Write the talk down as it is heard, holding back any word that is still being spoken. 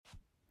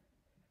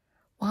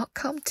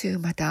Welcome to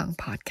Madang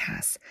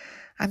Podcast.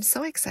 I'm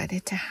so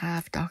excited to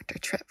have Dr.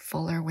 Trip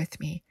Fuller with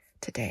me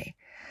today.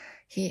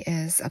 He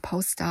is a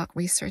postdoc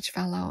research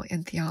fellow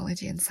in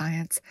theology and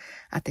science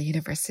at the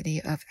University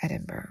of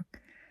Edinburgh.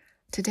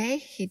 Today,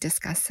 he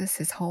discusses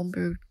his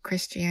Homebrewed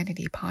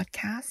Christianity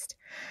podcast,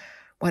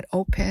 what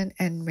open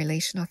and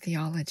relational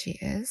theology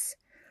is.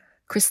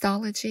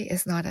 Christology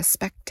is not a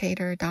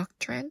spectator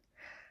doctrine.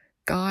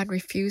 God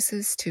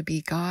refuses to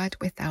be God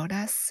without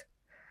us.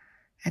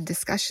 And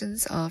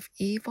discussions of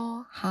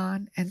evil,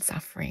 harm, and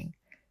suffering,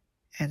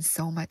 and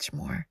so much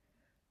more.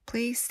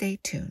 Please stay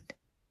tuned.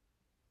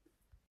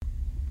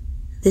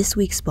 This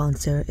week's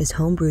sponsor is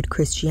Homebrewed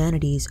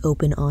Christianity's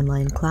open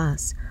online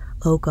class,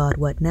 Oh God,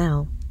 What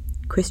Now?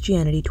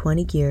 Christianity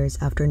 20 Years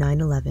After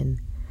 9/11,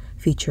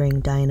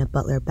 featuring Diana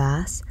Butler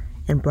Bass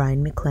and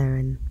Brian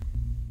McLaren.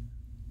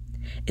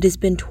 It has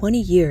been 20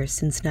 years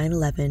since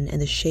 9/11,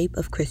 and the shape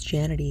of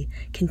Christianity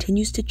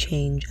continues to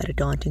change at a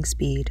daunting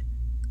speed.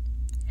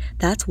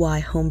 That's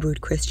why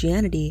Homebrewed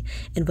Christianity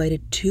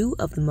invited two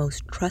of the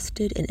most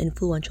trusted and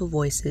influential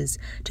voices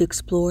to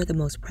explore the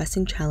most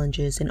pressing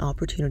challenges and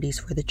opportunities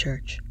for the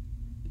church.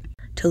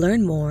 To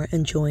learn more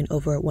and join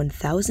over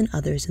 1,000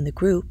 others in the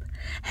group,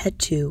 head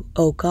to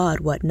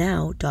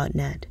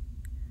ohgodwhatnow.net.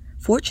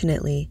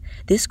 Fortunately,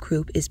 this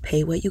group is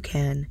pay what you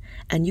can,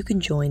 and you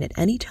can join at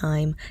any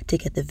time to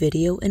get the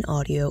video and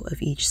audio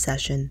of each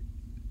session.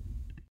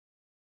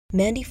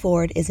 Mandy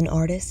Ford is an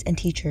artist and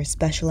teacher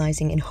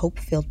specializing in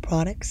hope-filled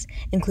products,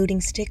 including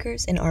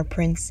stickers and art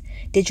prints,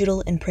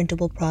 digital and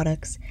printable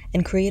products,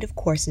 and creative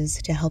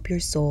courses to help your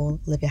soul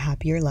live a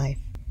happier life.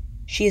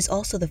 She is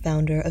also the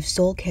founder of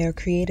Soul Care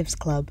Creatives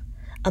Club,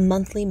 a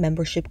monthly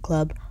membership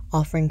club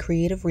offering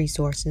creative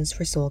resources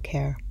for soul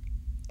care.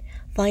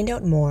 Find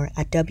out more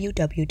at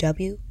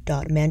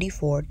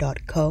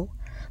www.mandyford.co,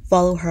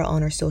 follow her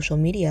on her social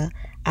media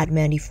at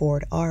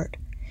mandyfordart,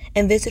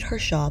 and visit her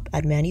shop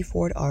at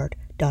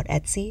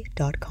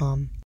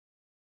mandyfordart.etsy.com.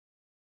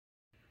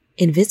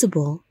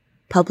 Invisible,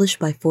 published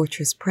by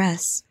Fortress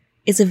Press,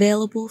 is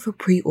available for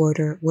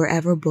pre-order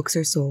wherever books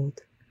are sold.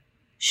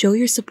 Show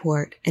your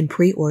support and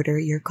pre-order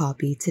your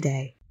copy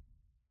today.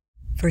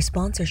 For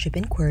sponsorship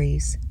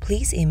inquiries,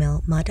 please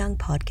email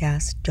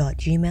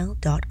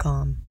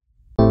madangpodcast.gmail.com.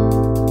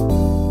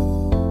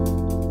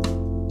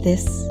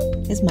 This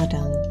is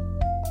Madang,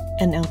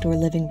 an outdoor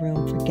living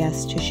room for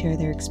guests to share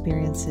their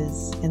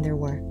experiences and their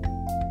work.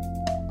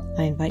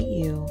 I invite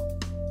you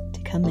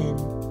to come in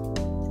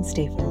and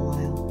stay for a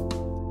while.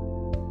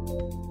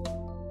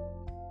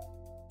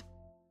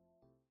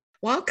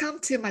 Welcome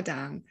to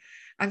Madang.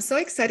 I'm so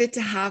excited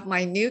to have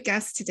my new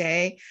guest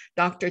today,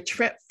 Dr.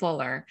 Trip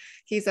Fuller.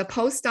 He's a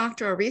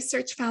postdoctoral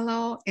research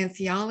fellow in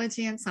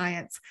theology and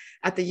science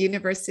at the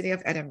University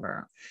of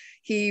Edinburgh.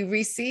 He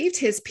received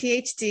his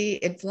PhD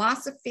in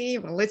philosophy,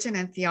 religion,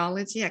 and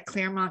theology at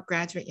Claremont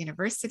Graduate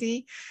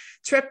University.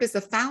 Trip is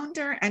the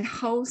founder and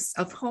host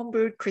of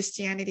Homebrewed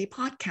Christianity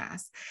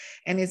podcast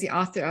and is the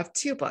author of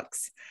two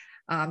books,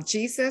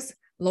 Jesus,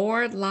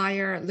 Lord,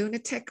 Liar,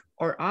 Lunatic,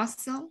 or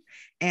Awesome,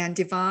 and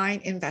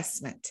Divine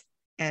Investment,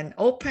 an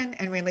open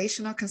and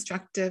relational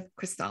constructive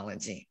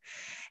Christology.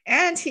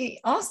 And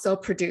he also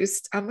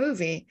produced a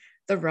movie,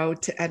 The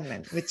Road to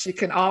Edmund, which you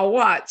can all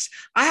watch.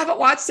 I haven't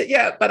watched it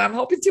yet, but I'm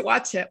hoping to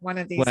watch it one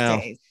of these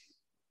days.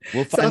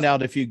 We'll find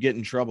out if you get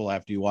in trouble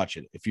after you watch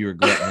it, if you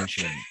regret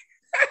mentioning it.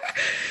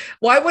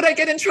 Why would I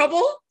get in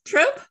trouble,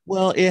 Trip?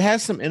 Well, it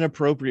has some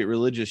inappropriate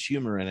religious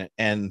humor in it,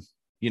 and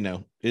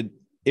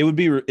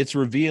it's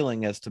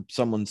revealing as to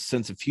someone's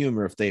sense of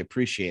humor if they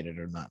appreciate it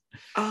or not.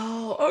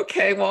 Oh,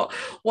 okay. Well,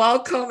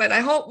 welcome, and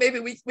I hope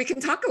maybe we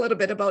can talk a little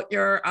bit about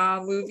your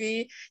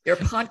movie, your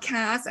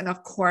podcast, and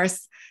of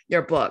course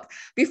your book.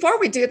 Before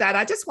we do that,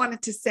 I just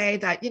wanted to say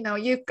that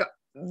you've got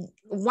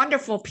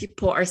wonderful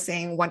people are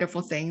saying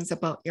wonderful things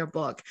about your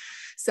book.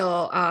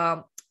 So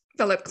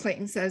Philip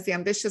Clayton says the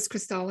ambitious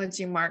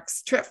Christology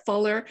marks Trip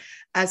Fuller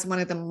as one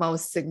of the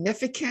most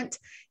significant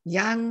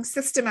young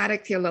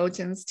systematic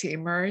theologians to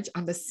emerge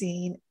on the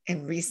scene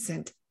in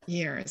recent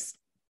years.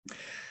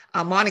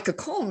 Monica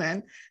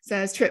Coleman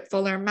says Trip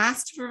Fuller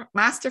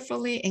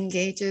masterfully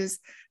engages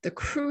the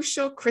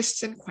crucial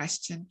Christian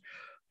question,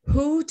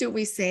 who do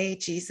we say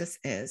Jesus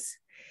is?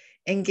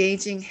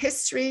 Engaging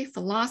history,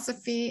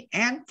 philosophy,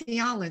 and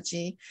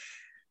theology,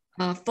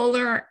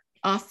 Fuller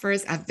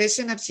offers a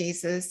vision of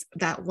Jesus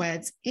that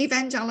weds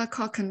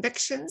evangelical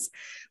convictions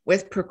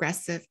with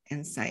progressive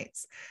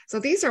insights. So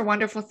these are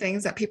wonderful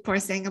things that people are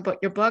saying about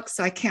your book.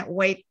 So I can't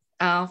wait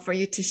for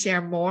you to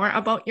share more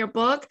about your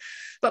book.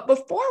 But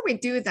before we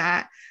do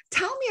that,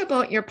 tell me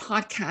about your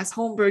podcast,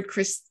 Homebrewed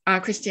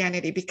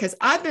Christianity, because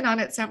I've been on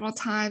it several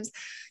times.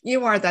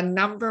 You are the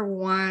number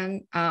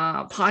one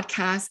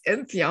podcast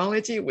in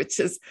theology, which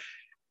is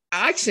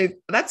actually,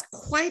 that's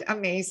quite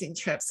amazing,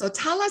 Trip. So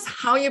tell us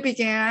how you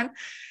began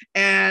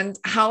and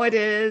how it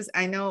is.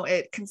 I know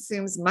it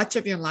consumes much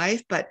of your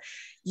life, but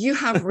you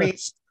have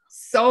reached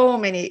so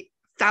many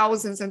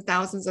thousands and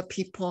thousands of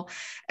people.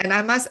 And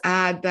I must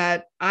add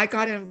that I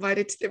got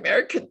invited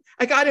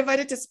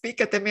to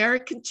speak at the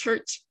American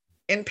Church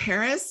in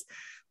Paris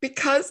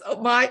because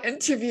of my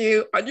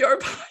interview on your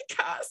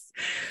podcast.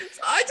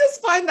 So I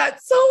just find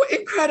that so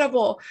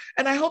incredible.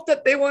 And I hope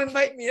that they will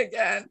invite me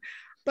again.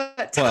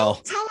 But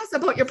tell us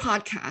about your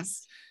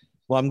podcast.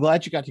 Well, I'm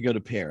glad you got to go to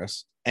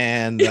Paris.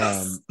 And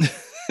Yes.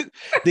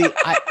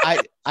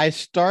 I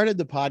started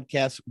the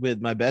podcast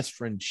with my best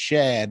friend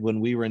Chad when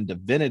we were in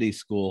divinity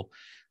school.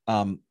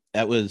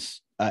 That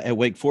was at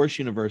Wake Forest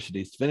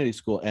University's divinity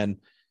school, and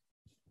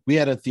we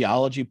had a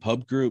theology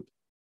pub group.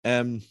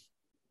 And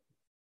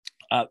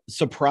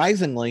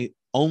surprisingly,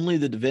 only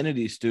the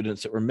divinity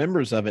students that were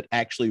members of it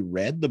actually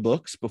read the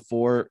books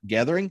before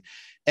gathering.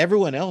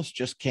 Everyone else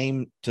just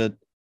came to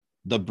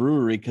the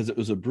brewery because it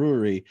was a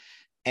brewery.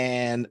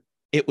 And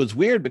it was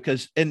weird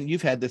because, and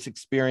you've had this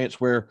experience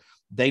where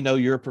they know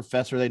you're a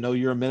professor, they know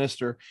you're a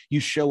minister, you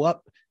show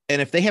up,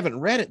 and if they haven't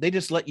read it, they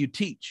just let you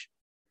teach.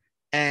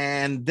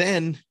 And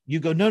then you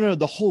go, no,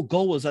 the whole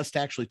goal was us to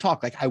actually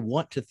talk. Like, I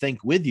want to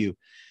think with you.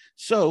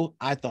 So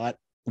I thought,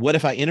 what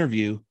if I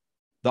interview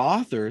the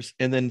authors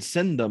and then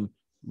send them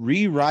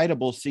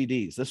rewritable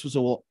CDs? This was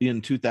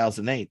in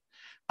 2008.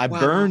 I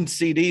burned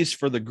CDs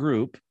for the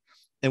group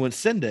and would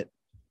send it.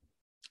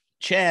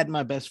 Chad,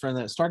 my best friend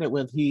that I started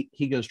with,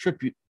 he goes,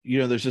 Trip, you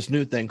know, there's this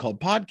new thing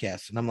called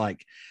podcasts. And I'm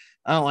like,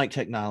 I don't like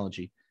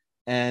technology.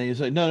 And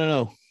he's like,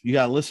 no, you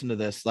got to listen to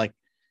this. Like,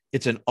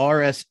 it's an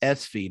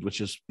RSS feed,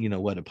 which is, you know,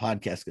 what a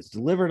podcast gets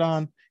delivered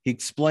on. He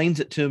explains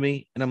it to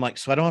me. And I'm like,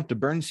 so I don't have to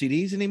burn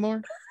CDs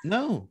anymore?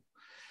 No.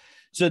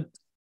 So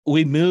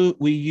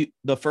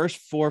the first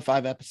 4 or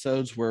 5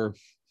 episodes were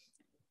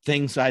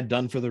things I'd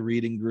done for the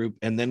reading group.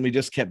 And then we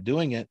just kept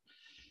doing it.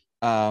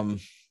 And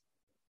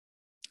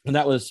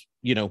that was,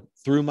 you know,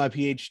 through my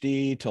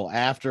PhD till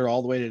after,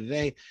 all the way to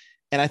today.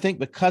 And I think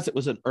because it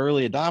was an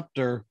early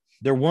adopter,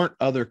 there weren't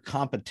other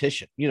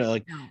competition, you know,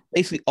 like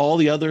basically all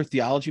the other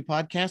theology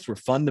podcasts were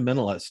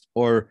fundamentalist,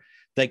 or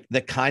like the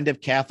kind of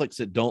Catholics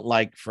that don't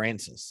like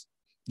Francis,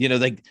 you know,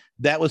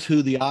 that was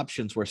who the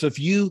options were. So if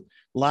you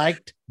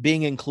liked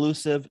being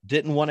inclusive,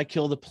 didn't want to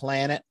kill the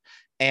planet,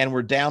 and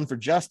were down for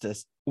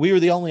justice, we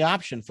were the only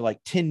option for like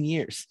 10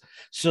 years.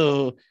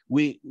 So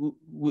we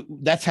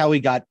that's how we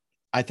got,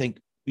 I think,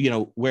 you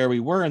know, where we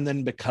were. And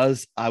then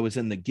because I was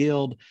in the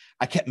guild,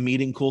 I kept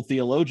meeting cool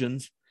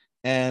theologians.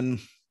 And,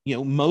 you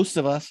know, most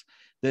of us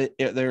that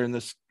they're in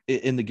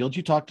the guild,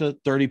 you talk to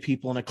 30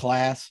 people in a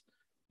class,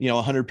 you know,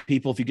 100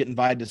 people if you get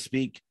invited to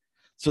speak.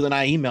 So then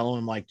I email them,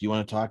 I'm like, do you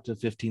want to talk to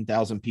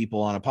 15,000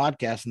 people on a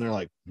podcast? And they're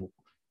like,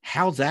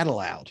 how's that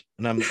allowed?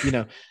 And I'm, you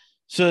know,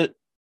 so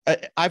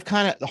I've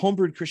kind of, the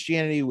Homebrewed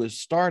Christianity was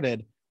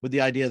started with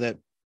the idea that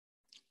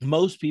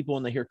most people,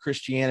 when they hear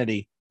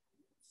Christianity,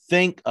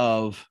 think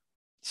of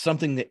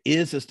something that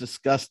is as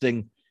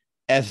disgusting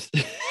as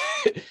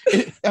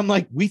I'm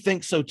like, we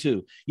think so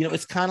too. You know,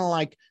 it's kind of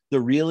like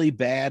the really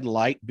bad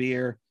light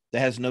beer that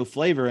has no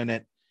flavor in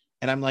it.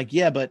 And I'm like,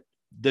 yeah, but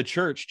the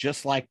church,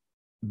 just like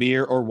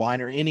beer or wine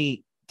or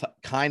any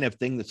kind of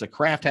thing that's a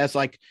craft, has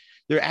like,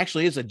 there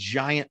actually is a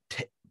giant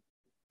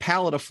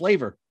palette of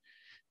flavor.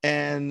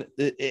 And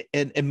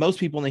most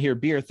people when they hear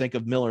beer think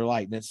of Miller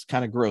Lite, and it's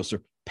kind of gross,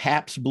 or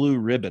Pabst Blue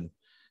Ribbon,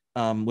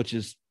 which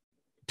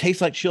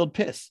tastes like chilled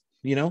piss,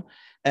 you know.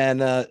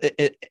 And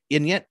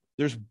and yet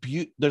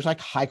there's like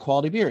high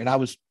quality beer. And I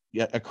was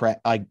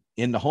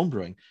into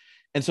homebrewing,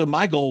 and so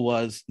my goal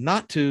was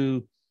not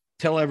to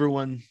tell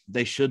everyone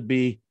they should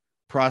be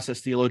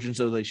process theologians,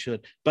 though they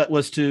should, but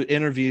was to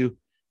interview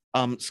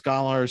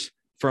scholars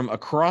from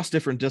across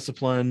different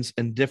disciplines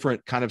and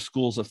different kind of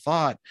schools of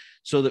thought,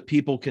 so that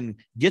people can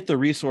get the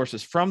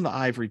resources from the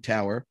ivory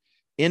tower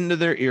into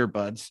their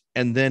earbuds,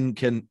 and then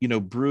can, you know,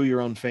 brew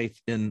your own faith,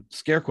 in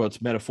scare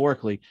quotes,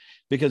 metaphorically,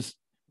 because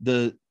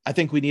I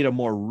think we need a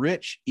more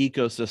rich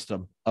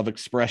ecosystem of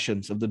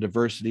expressions of the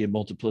diversity and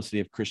multiplicity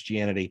of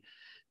Christianity.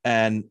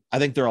 And I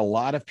think there are a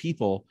lot of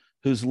people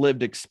whose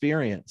lived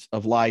experience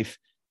of life,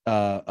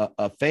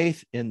 of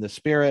faith in the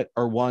Spirit,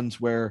 are ones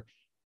where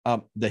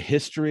the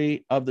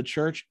history of the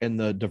church and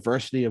the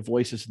diversity of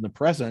voices in the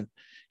present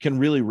can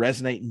really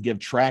resonate and give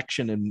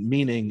traction and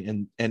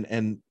meaning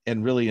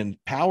and really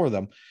empower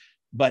them.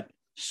 But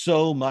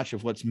so much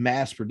of what's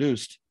mass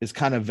produced is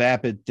kind of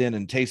vapid, thin,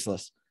 and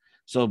tasteless.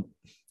 So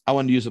I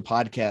wanted to use a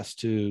podcast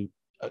to,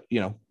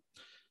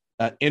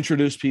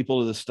 introduce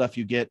people to the stuff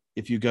you get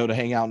if you go to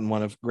hang out in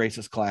one of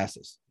Grace's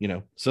classes, you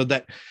know. So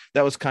that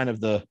was kind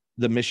of the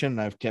mission,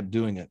 and I've kept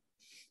doing it.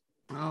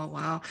 Oh,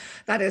 wow.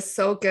 That is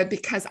so good,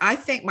 because I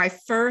think my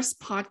first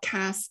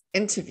podcast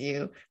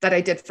interview that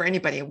I did for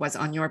anybody was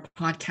on your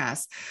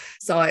podcast.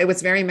 So it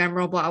was very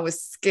memorable. I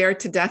was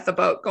scared to death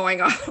about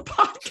going on a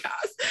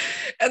podcast.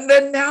 And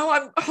then now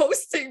I'm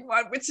hosting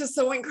one, which is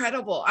so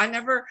incredible. I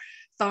never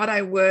thought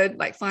I would,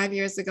 like 5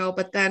 years ago.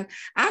 But then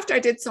after I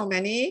did so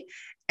many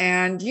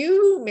and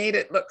you made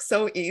it look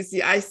so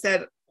easy, I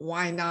said,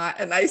 why not?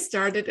 And I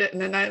started it.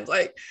 And then I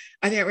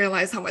didn't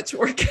realize how much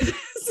work it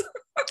is.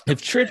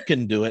 If Trip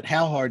can do it,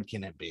 how hard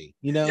can it be?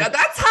 You know? Yeah,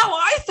 that's how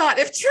I thought.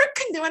 If Trip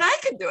can do it, I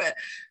can do it.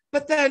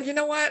 But then you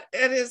know what?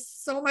 It is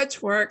so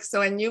much work.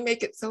 So, and you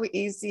make it so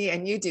easy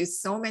and you do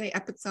so many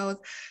episodes.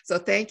 So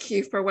thank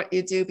you for what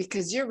you do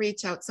because you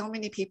reach out so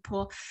many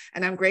people.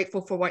 And I'm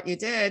grateful for what you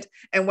did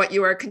and what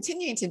you are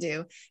continuing to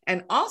do.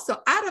 And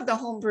also out of the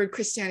Homebrewed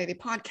Christianity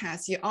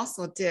podcast, you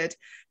also did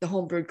the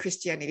Homebrewed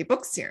Christianity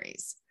book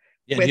series.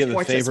 Yeah, do you have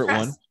a favorite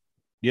one? Do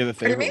you have a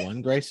favorite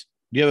one, Grace?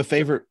 Do you have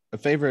a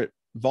favorite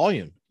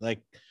volume?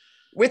 Like,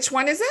 which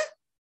one is it?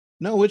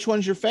 No, which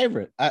one's your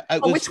favorite?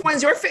 Which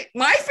one's your favorite?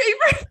 My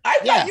favorite? I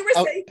thought you were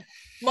saying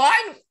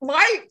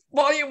my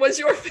volume was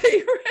your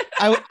favorite.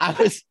 I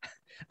was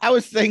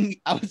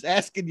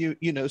asking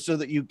you, so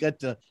that you get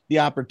the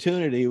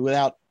opportunity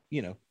without,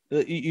 you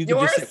can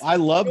just say, I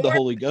love the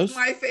Holy Ghost.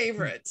 My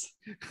favorite.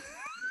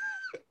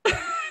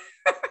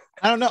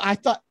 I don't know. I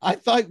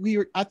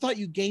thought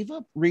you gave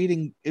up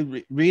reading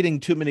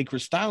too many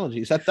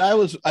Christologies.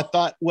 I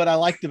thought what I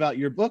liked about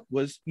your book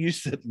was you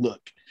said,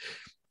 look,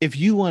 if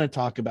you want to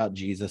talk about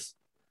Jesus,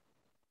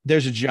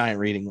 there's a giant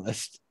reading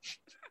list.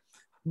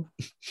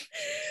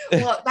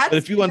 Well, but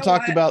if you want to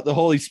talk about the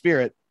Holy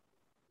Spirit,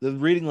 the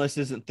reading list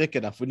isn't thick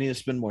enough. We need to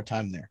spend more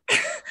time there.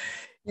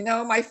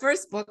 My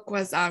first book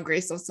was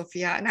Grace of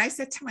Sophia. And I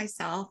said to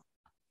myself,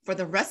 for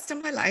the rest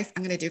of my life,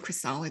 I'm going to do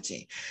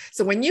Christology.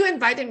 So when you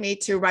invited me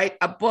to write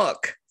a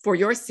book for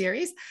your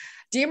series,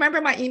 do you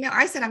remember my email?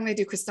 I said, I'm going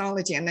to do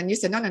Christology. And then you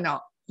said, no,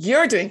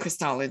 you're doing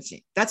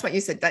Christology. That's what you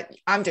said, that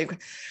I'm doing.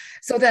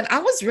 So then I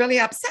was really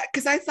upset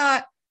because I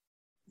thought,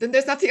 then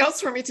there's nothing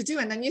else for me to do.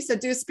 And then you said,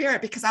 do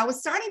Spirit, because I was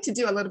starting to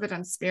do a little bit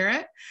on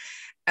Spirit.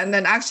 And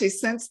then actually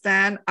since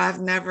then,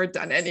 I've never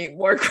done any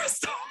more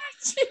Christology.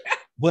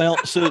 Well,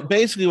 so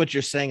basically what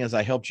you're saying is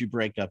I helped you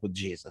break up with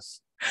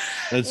Jesus.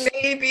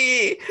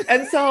 Maybe.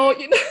 And so,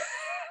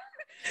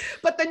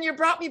 but then you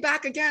brought me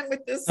back again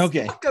with this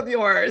book of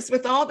yours,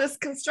 with all this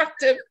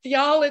constructive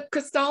theology,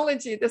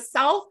 Christology, the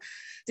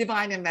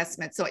self-divine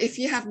investment. So if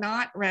you have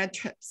not read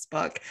Tripp's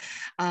book,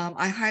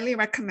 I highly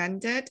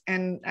recommend it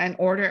and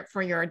order it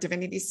for your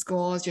divinity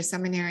schools, your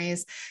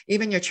seminaries,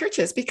 even your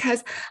churches,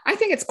 because I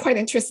think it's quite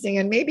interesting.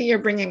 And maybe you're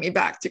bringing me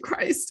back to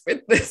Christ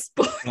with this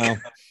book. Well,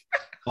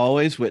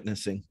 always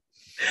witnessing.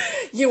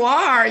 You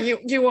are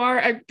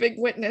a big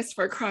witness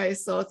for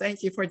Christ. So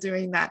thank you for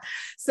doing that.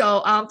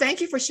 So thank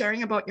you for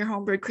sharing about your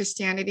Homebrewed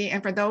Christianity.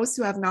 And for those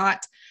who have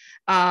not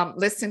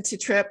listened to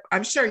Tripp,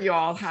 I'm sure you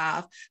all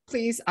have,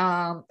 please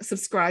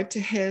subscribe to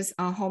his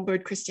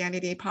Homebrewed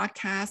Christianity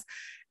podcast.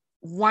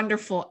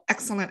 Wonderful,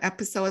 excellent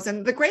episodes.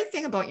 And the great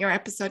thing about your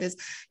episode is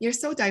you're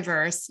so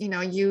diverse.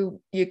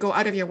 You go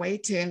out of your way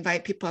to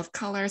invite people of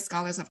color,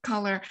 scholars of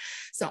color.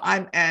 So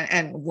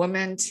and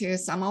women too.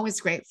 So I'm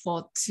always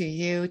grateful to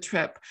you,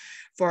 Tripp,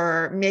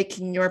 for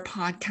making your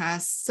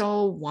podcast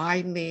so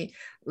widely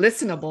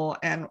listenable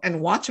and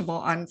watchable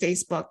on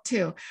Facebook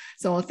too.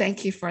 So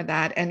thank you for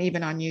that. And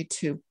even on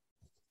YouTube.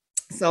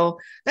 So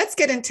let's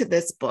get into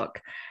this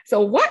book.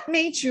 So what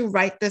made you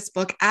write this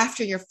book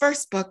after your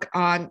first book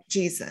on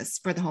Jesus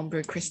for the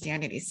Homebrewed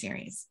Christianity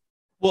series?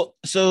 Well,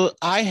 so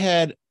I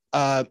had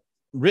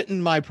written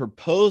my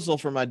proposal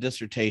for my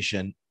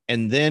dissertation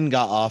and then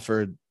got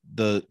offered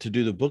to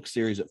do the book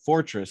series at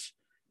Fortress,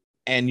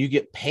 and you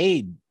get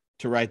paid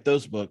to write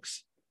those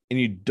books and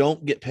you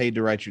don't get paid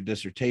to write your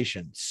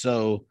dissertation.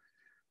 So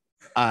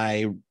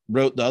I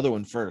wrote the other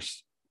one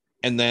first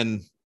and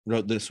then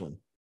wrote this one.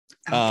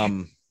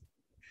 Okay.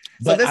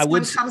 So this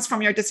one comes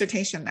from your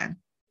dissertation then?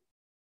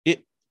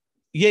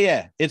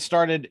 It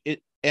started,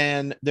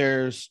 and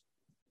there's,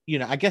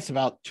 I guess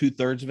about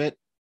 2/3 of it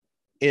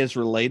is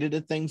related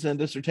to things in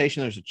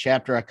dissertation. There's a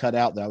chapter I cut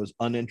out that I was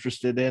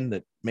uninterested in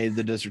that made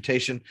the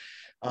dissertation.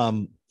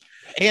 And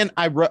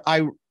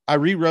I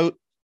rewrote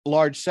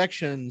large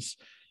sections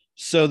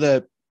so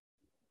that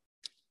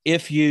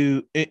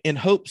in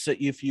hopes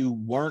that if you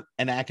weren't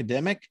an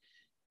academic,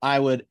 I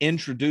would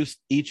introduce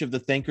each of the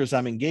thinkers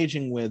I'm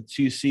engaging with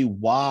to see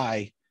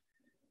why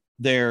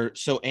they're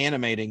so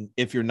animating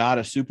if you're not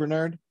a super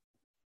nerd.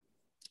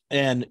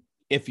 And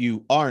if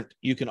you aren't,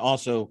 you can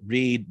also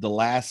read the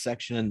last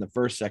section and the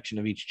first section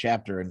of each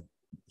chapter and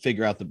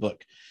figure out the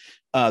book.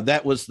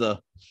 That was the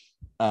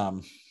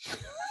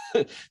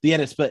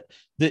edits. But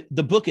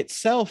the book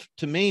itself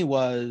to me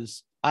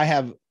was,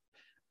 I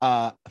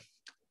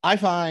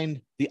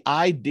find the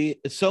idea,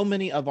 so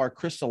many of our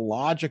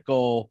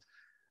Christological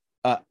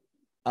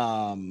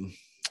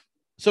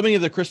so many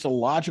of the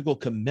Christological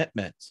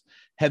commitments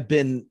have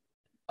been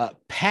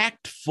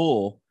packed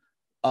full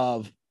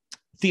of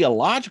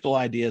theological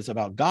ideas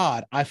about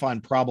God I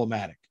find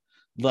problematic,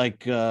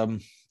 like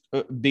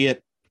be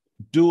it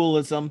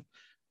dualism,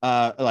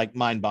 like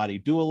mind-body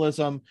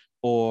dualism,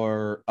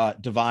 or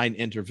divine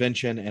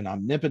intervention and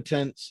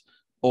omnipotence,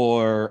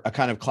 or a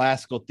kind of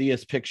classical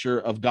theist picture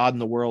of God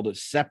and the world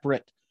as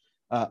separate,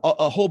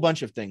 a whole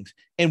bunch of things.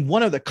 And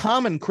one of the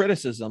common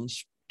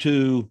criticisms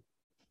to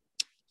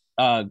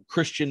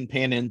Christian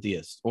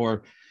panentheists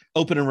or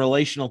open and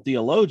relational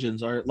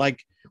theologians are like,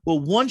 well,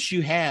 once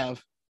you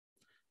have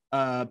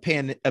a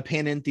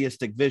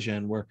panentheistic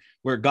vision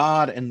where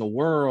God and the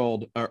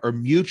world are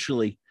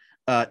mutually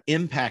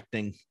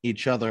impacting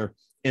each other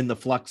in the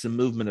flux and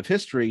movement of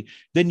history,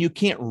 then you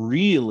can't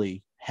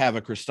really have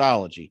a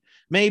Christology.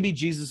 Maybe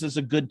Jesus is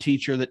a good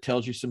teacher that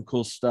tells you some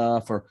cool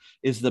stuff, or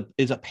is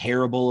a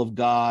parable of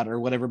God or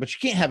whatever, but you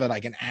can't have it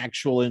like an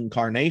actual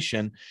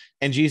incarnation.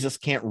 And Jesus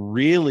can't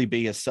really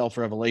be a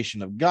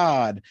self-revelation of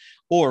God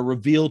or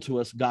reveal to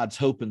us God's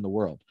hope in the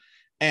world.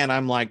 And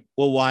I'm like,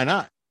 well, why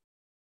not?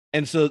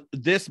 And so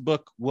this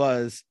book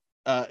was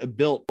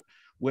built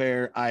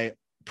where I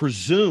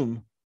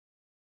presume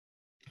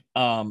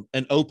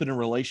an open and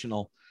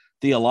relational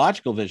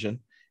theological vision,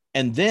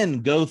 and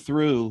then go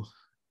through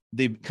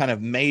the kind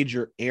of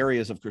major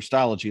areas of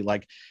Christology,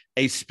 like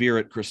a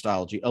spirit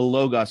Christology, a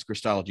logos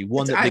Christology,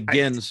 one that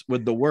begins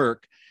with the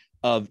work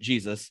of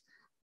Jesus.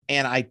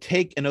 And I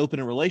take an open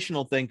and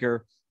relational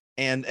thinker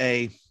and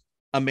a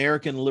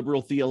American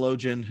liberal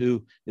theologian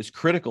who is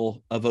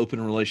critical of open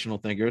and relational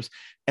thinkers,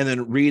 and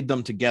then read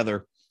them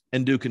together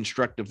and do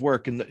constructive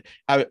work. And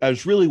I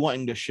was really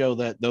wanting to show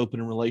that the open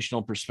and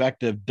relational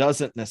perspective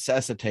doesn't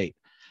necessitate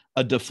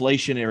a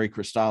deflationary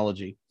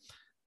Christology,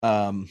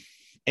 and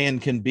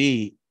can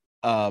be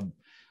a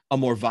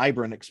more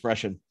vibrant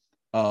expression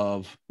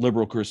of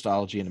liberal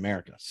Christology in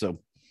America. So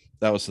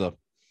that was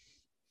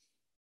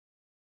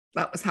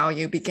how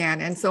you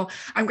began. And so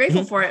I'm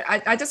grateful for it.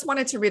 I just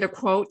wanted to read a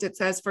quote. It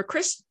says,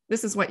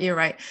 this is what you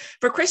write.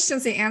 For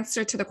Christians, the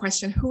answer to the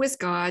question, who is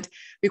God,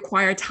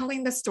 require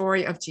telling the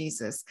story of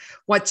Jesus.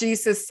 What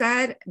Jesus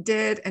said,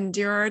 did,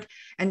 endured,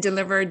 and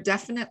delivered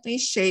definitely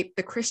shaped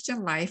the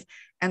Christian life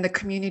and the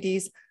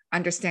community's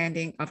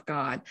understanding of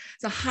God.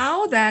 So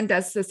how then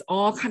does this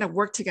all kind of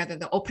work together,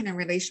 the open and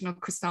relational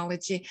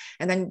Christology?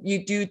 And then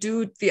you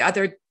do the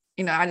other,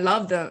 I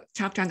love the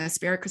chapter on the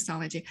spirit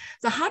Christology.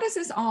 So how does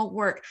this all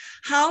work?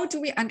 How do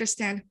we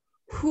understand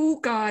who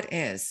God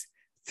is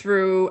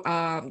through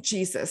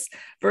Jesus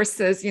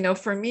versus,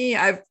 for me,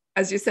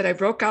 as you said, I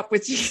broke up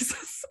with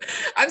Jesus.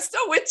 I'm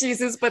still with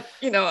Jesus, but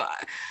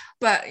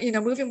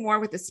moving more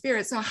with the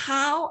Spirit. So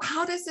how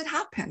does it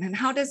happen, and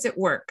how does it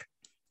work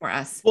for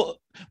us? Well,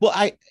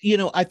 I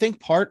think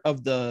part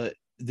of the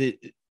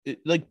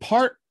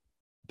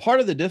part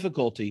of the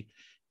difficulty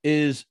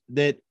is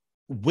that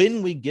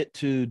when we get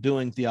to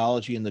doing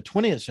theology in the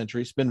 20th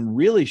century, it's been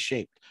really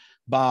shaped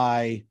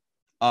by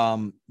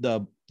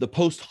the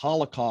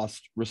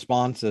post-Holocaust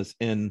responses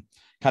in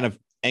kind of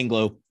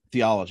Anglo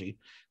theology.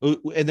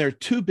 And there are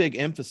two big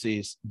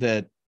emphases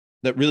that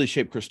really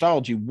shape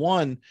Christology.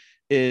 One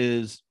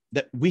is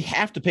that we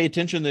have to pay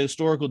attention to the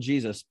historical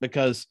Jesus,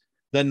 because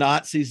the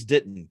Nazis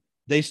didn't.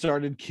 They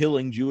started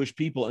killing Jewish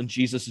people, and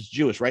Jesus is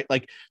Jewish, right?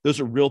 Like, those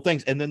are real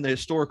things. And then the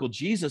historical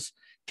Jesus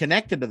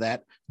connected to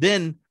that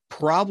then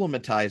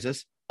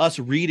problematizes us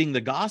reading the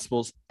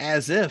Gospels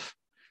as if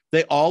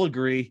they all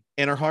agree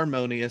and are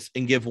harmonious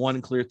and give one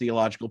clear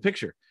theological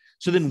picture.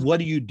 So then what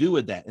do you do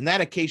with that? And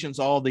that occasions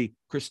all the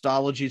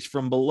Christologies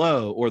from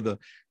below, or the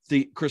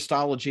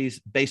Christologies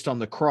based on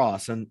the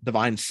cross and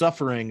divine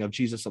suffering of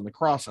Jesus on the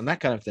cross and that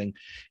kind of thing.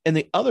 And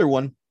the other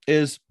one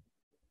is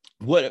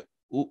what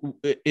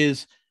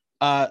is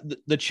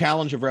the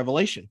challenge of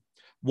revelation.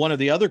 One of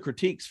the other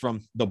critiques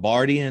from the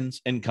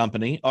Bardians and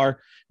company are,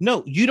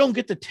 no, you don't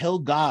get to tell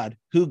God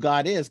who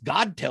God is.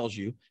 God tells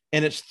you,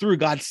 and it's through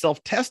God's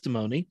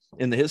self-testimony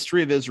in the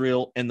history of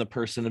Israel and the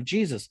person of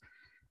Jesus.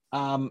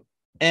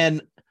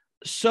 And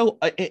so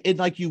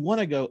you want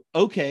to go,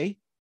 okay,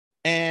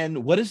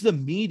 and what is the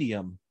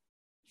medium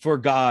for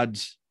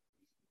God's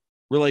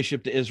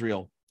relationship to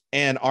Israel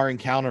and our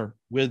encounter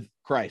with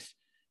Christ?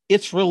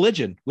 It's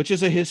religion, which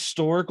is a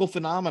historical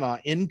phenomenon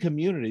in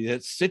community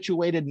that's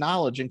situated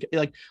knowledge and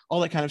like all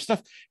that kind of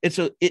stuff. And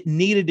so it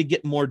needed to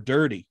get more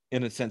dirty,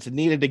 in a sense. It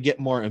needed to get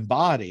more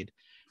embodied.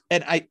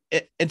 And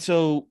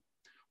so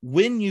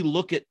when you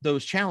look at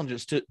those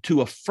challenges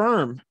to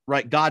affirm,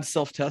 right, God's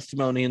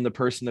self-testimony in the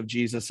person of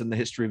Jesus and the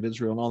history of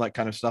Israel and all that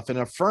kind of stuff, and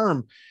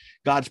affirm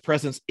God's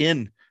presence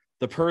in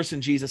the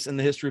person Jesus in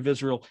the history of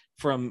Israel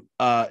from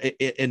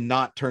and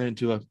not turn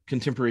into a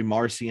contemporary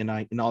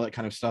Marcionite and all that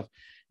kind of stuff,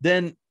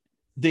 then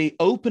the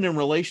open and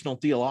relational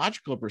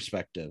theological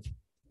perspective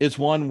is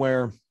one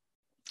where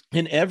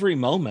in every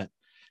moment,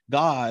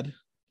 God,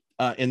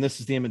 and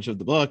this is the image of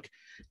the book,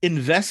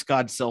 invests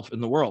God's self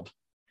in the world.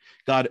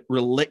 God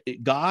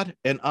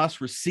and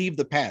us receive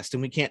the past,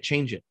 and we can't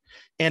change it.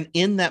 And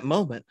in that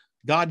moment,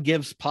 God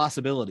gives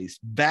possibilities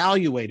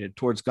valuated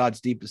towards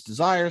God's deepest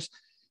desires,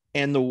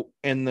 and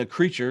the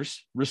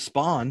creatures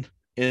respond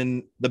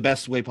in the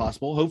best way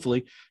possible,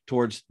 hopefully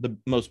towards the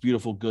most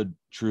beautiful, good,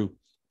 true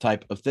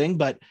type of thing.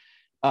 But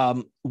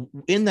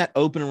in that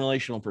open and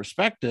relational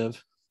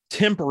perspective,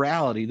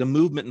 temporality, the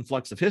movement and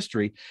flux of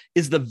history,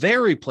 is the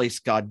very place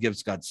God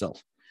gives God's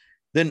self.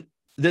 Then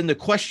the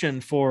question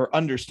for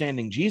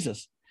understanding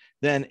Jesus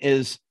then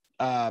is,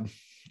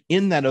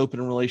 in that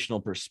open and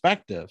relational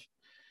perspective,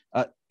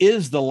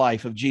 is the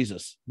life of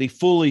Jesus, the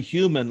fully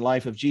human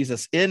life of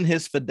Jesus, in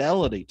his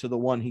fidelity to the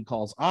one he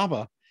calls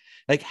Abba,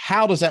 like,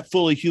 how does that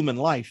fully human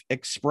life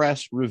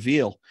express,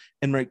 reveal,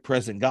 and make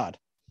present God?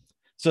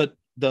 So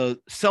the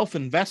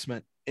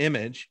self-investment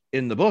image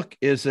in the book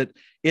is that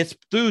it's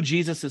through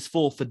Jesus's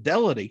full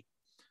fidelity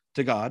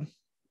to God,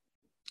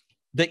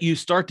 that you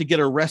start to get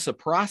a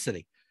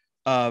reciprocity.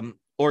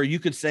 Or you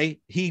could say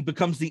he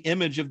becomes the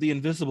image of the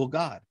invisible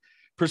God,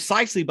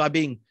 precisely by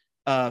being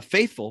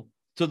faithful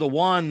to the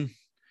one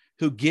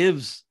who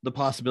gives the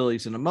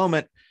possibilities in a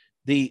moment.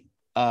 The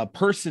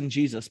person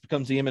Jesus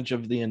becomes the image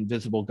of the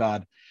invisible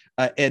God.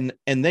 And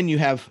then you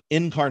have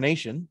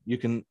incarnation. You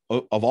can,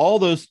 of all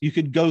those, you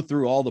could go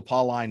through all the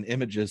Pauline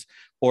images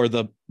or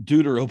the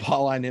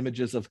Deutero-Pauline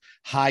images of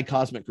high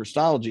cosmic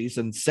Christologies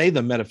and say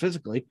them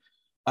metaphysically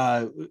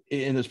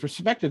in this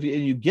perspective,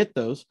 and you get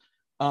those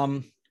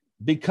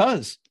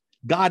because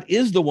God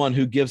is the one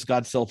who gives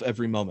God's self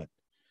every moment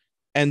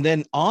and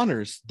then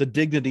honors the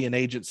dignity and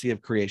agency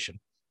of creation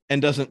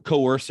and doesn't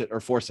coerce it or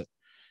force it.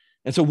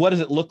 And so what does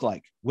it look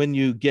like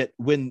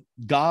when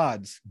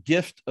God's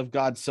gift of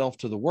God's self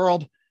to the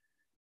world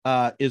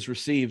is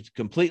received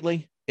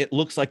completely? It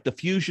looks like the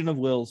fusion of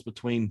wills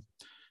between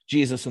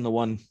Jesus and the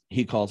one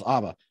he calls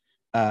Abba.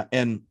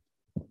 And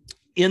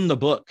in the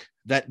book,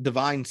 that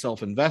divine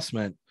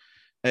self-investment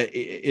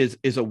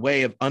is a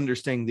way of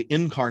understanding the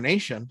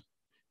incarnation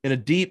in a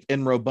deep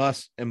and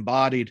robust,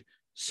 embodied,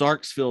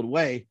 sarx-filled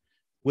way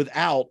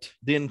without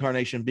the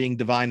incarnation being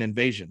divine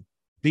invasion,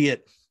 be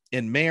it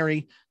in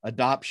Mary,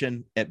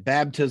 adoption, at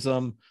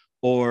baptism,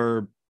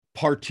 or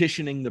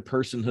partitioning the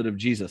personhood of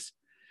Jesus.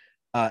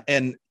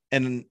 And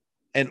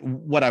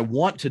what I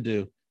want to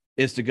do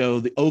is to go,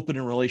 the open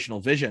and relational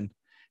vision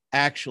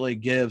actually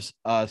gives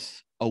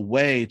us a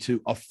way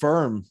to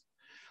affirm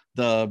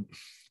the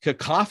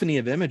cacophony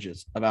of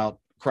images about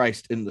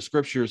Christ in the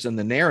scriptures and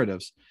the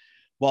narratives,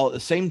 while at the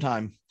same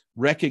time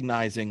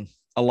recognizing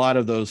a lot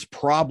of those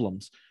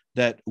problems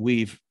that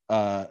we've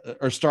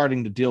are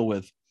starting to deal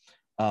with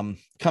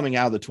coming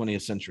out of the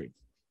 20th century.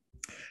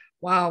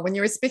 Wow, when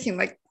you were speaking,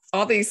 like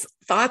all these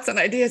thoughts and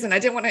ideas, and I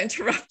didn't want to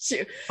interrupt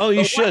you. Oh,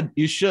 you should.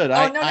 You should.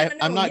 Oh, no,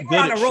 I'm not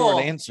good at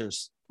short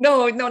answers.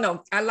 No.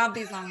 I love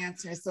these long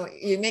answers. So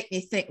you make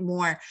me think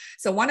more.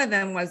 So one of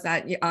them was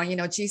that,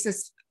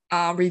 Jesus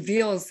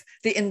reveals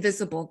the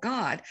invisible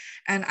God.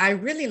 And I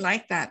really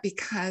like that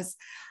because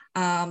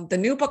the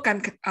new book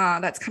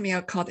that's coming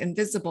out called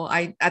Invisible,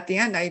 at the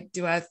end, I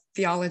do a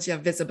theology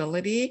of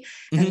visibility,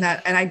 and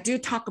I do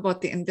talk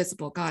about the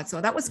invisible God. So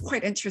that was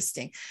quite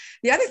interesting.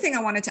 The other thing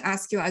I wanted to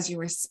ask you as you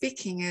were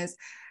speaking is,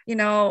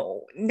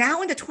 now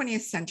in the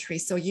 20th century,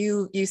 so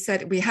you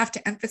said we have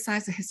to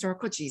emphasize the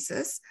historical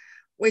Jesus,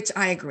 which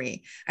I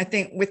agree. I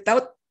think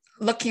without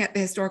looking at the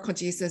historical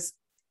Jesus,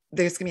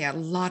 there's going to be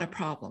a lot of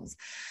problems.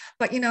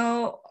 But, in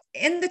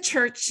the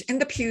church, in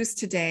the pews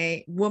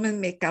today, women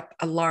make up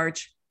a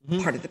large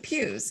part of the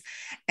pews.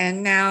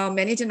 And now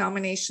many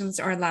denominations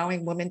are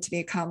allowing women to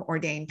become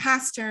ordained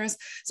pastors.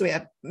 So we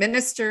have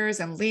ministers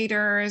and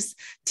leaders,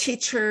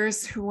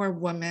 teachers who are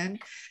women.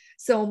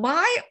 So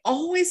my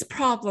always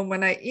problem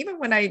when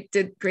I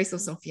did Grace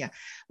of Sophia,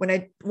 when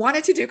I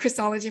wanted to do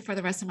Christology for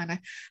the rest of my life,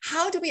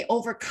 how do we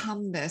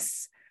overcome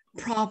this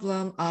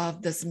problem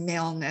of this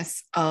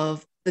maleness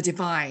of the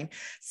divine,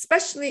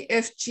 especially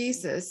if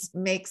Jesus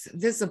makes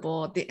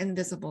visible the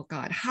invisible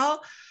God? How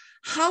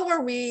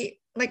are we,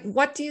 like,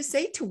 what do you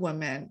say to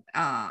women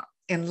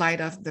in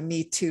light of the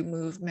Me Too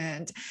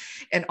movement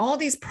and all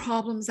these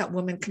problems that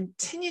women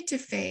continue to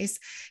face,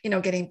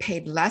 getting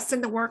paid less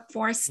in the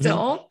workforce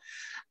still,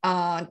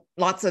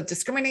 lots of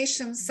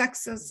discrimination,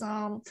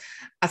 sexism,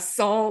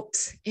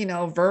 assault,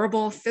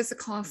 verbal,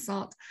 physical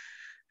assault.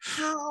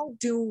 How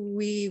do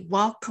we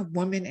welcome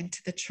women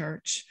into the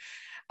church?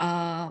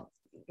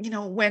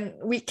 When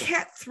we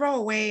can't throw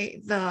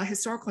away the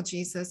historical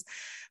Jesus,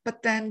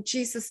 but then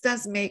Jesus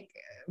does make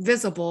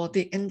visible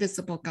the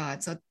invisible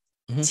God. So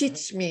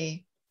teach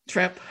me,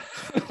 Tripp.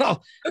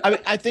 Well,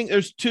 I think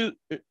there's two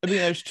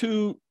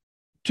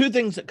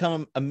things that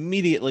come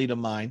immediately to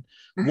mind.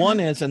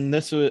 One is, and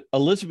this was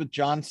Elizabeth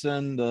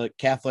Johnson, the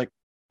Catholic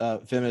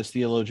feminist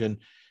theologian,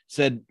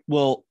 said,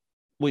 well,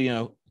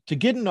 to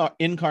get an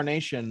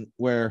incarnation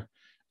where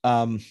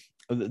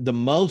the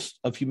most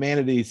of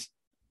humanity's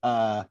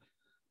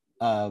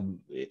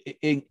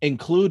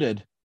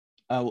included,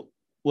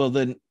 well,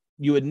 then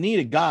you would need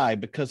a guy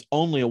because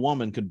only a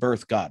woman could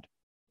birth God,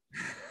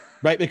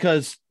 right?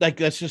 Because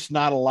that's just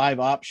not a live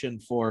option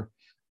for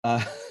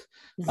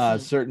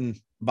certain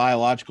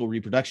biological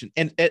reproduction.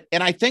 And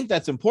I think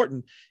that's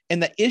important.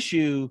 And the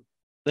issue,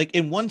 like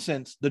in one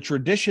sense, the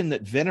tradition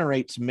that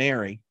venerates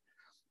Mary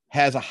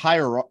has a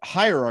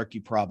hierarchy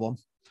problem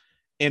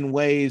in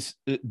ways,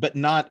 but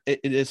not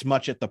as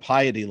much at the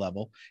piety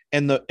level.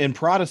 And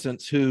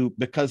Protestants who,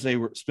 because they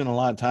spent a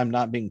lot of time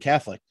not being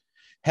Catholic,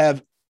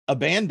 have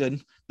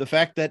abandoned the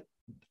fact that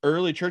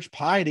early church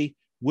piety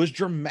was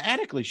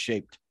dramatically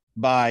shaped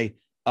by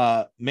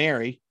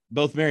Mary,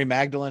 both Mary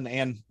Magdalene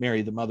and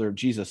Mary, the mother of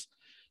Jesus.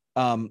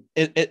 And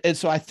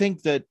so I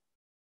think that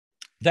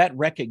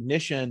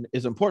recognition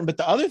is important. But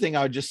the other thing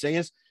I would just say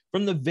is,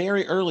 from the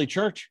very early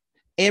church,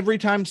 every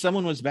time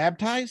someone was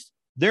baptized,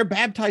 they're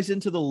baptized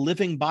into the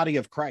living body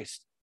of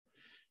Christ,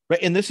 right?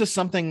 And this is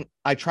something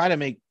I try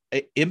to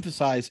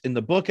emphasize in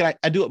the book, and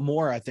I do it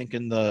more, I think,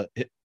 in the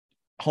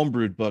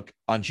homebrewed book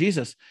on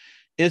Jesus,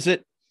 is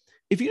that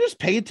if you just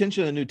pay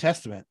attention to the New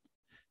Testament,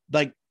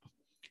 like,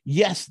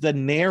 yes, the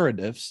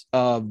narratives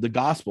of the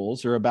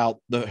Gospels are about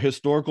the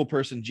historical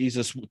person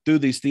Jesus through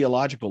these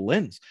theological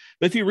lens.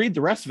 But if you read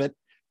the rest of it,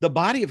 the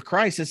body of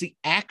Christ is the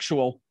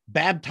actual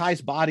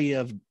baptized body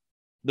of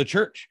the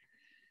church.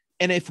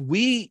 And if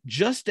we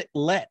just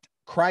let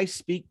Christ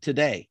speak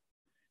today,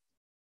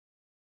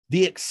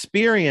 the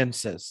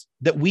experiences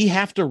that we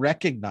have to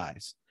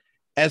recognize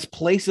as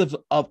places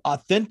of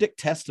authentic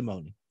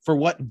testimony for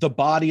what the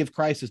body of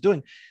Christ is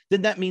doing,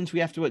 then that means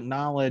we have to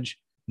acknowledge,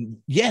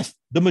 yes,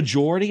 the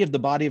majority of the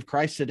body of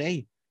Christ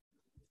today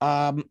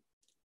are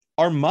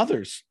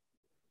mothers.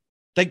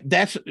 Like,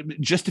 that's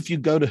just, if you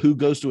go to who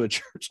goes to a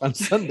church on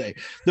Sunday,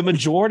 the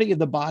majority of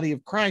the body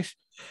of Christ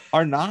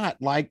are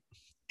not like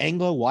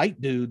Anglo white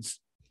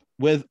dudes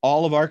with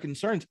all of our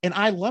concerns. And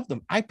I love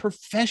them. I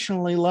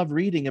professionally love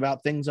reading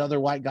about things other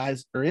white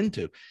guys are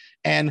into.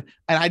 And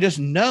I just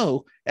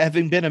know,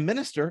 having been a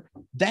minister,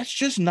 that's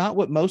just not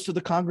what most of the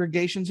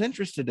congregation's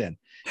interested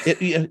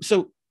in.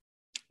 So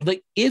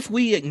like, if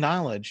we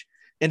acknowledge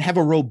and have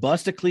a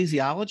robust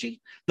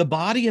ecclesiology, the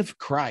body of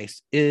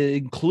Christ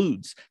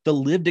includes the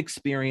lived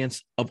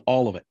experience of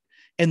all of it.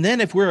 And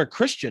then if we're a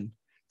Christian,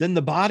 then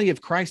the body of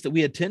Christ that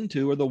we attend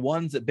to are the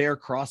ones that bear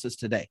crosses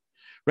today.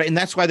 Right. And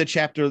that's why the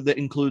chapter that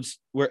includes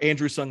where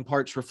Andrew Sung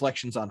Park's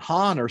reflections on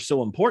Han are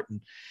so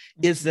important,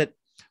 is that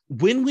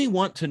when we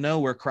want to know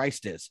where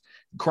Christ is,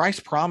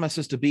 Christ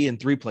promises to be in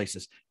three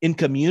places: in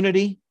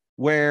community,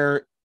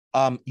 where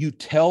you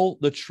tell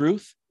the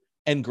truth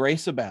and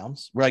grace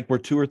abounds, like where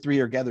two or three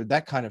are gathered,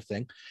 that kind of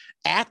thing;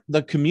 at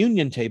the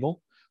communion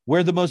table,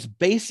 where the most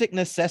basic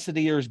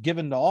necessity is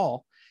given to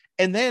all;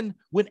 and then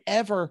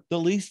whenever the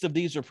least of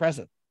these are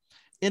present.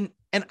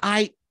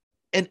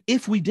 And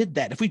if we did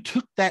that, if we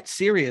took that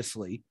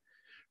seriously,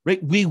 right,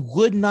 we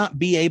would not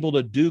be able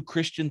to do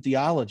Christian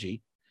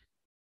theology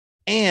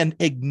and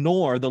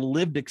ignore the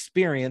lived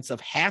experience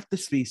of half the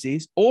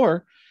species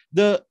or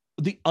the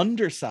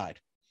underside,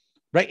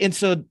 right? And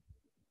so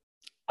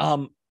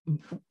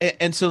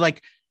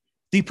like,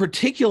 the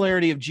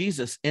particularity of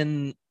Jesus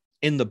in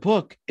the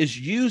book is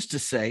used to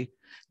say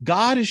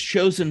God has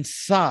chosen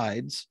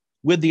sides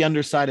with the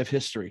underside of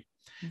history.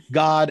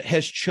 God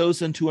has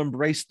chosen to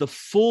embrace the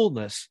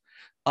fullness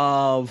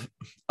of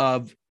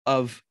not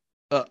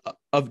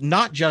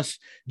just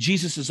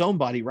Jesus's own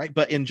body, right?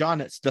 But in John,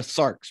 it's the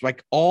sarx,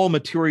 like all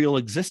material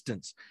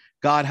existence,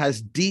 God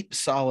has deep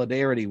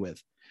solidarity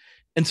with.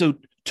 And so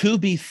to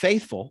be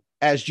faithful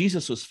as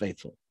Jesus was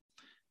faithful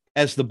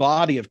as the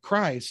body of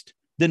Christ,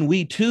 then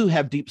we too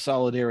have deep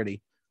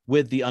solidarity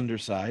with the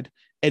underside.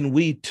 And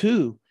we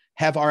too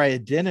have our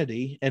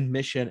identity and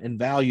mission and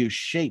values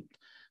shaped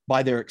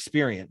by their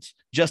experience,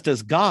 just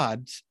as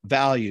God's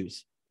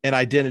values and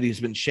identity has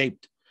been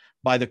shaped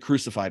by the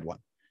crucified one.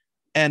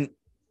 And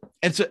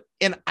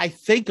I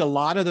think a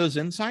lot of those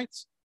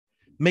insights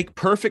make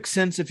perfect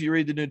sense if you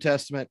read the New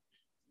Testament,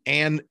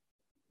 and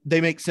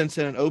they make sense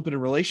in an open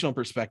and relational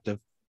perspective.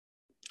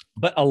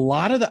 But a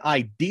lot of the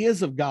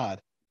ideas of God,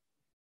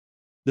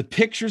 the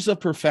pictures of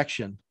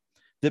perfection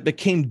that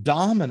became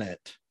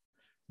dominant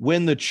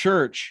when the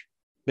church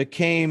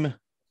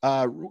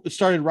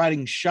started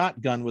riding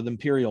shotgun with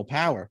imperial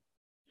power,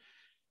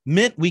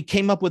 meant we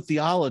came up with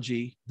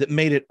theology that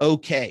made it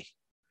okay.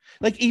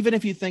 Like, even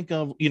if you think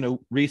of,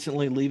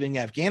 recently leaving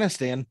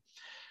Afghanistan,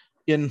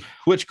 in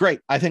which,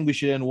 great, I think we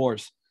should end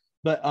wars.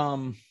 But,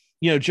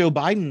 Joe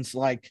Biden's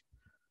like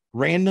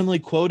randomly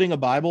quoting a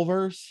Bible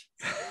verse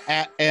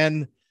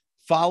and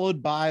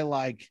followed by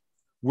like,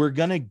 we're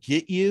going to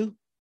get you.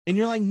 And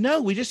you're like,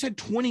 no, we just had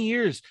 20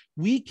 years.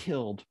 We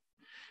killed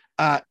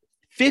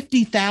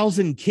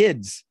 50,000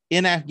 kids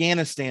in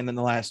Afghanistan in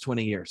the last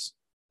 20 years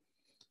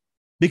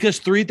because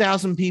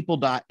 3,000 people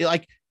died.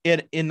 Like,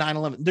 in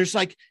 9/11, there's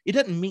like, it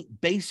doesn't meet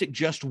basic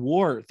just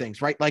war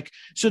things, right? Like,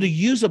 so to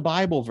use a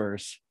Bible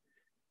verse,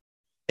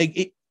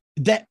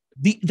 that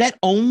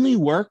only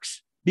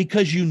works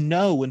because,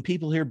 when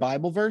people hear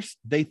Bible verse,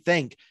 they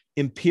think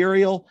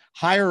imperial,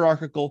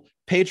 hierarchical,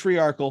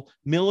 patriarchal,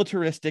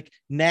 militaristic,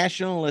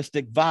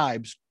 nationalistic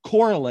vibes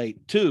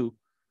correlate to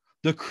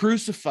the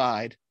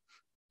crucified,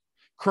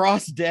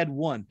 cross dead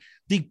one.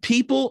 The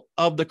people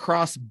of the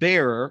cross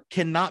bearer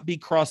cannot be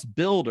cross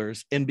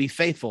builders and be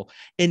faithful.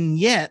 And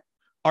yet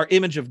our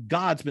image of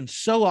God's been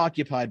so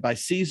occupied by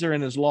Caesar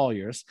and his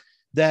lawyers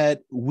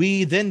that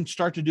we then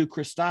start to do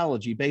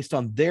Christology based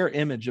on their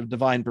image of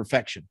divine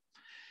perfection.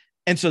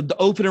 And so the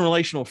open and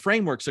relational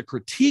framework's a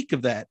critique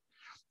of that.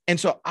 And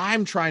so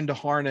I'm trying to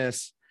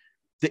harness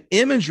the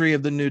imagery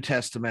of the New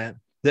Testament,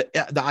 the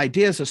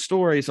ideas of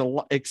stories,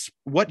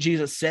 what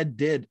Jesus said,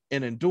 did,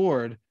 and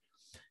endured,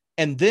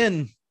 and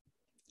then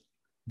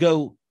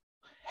go,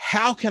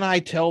 how can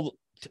I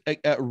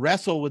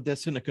wrestle with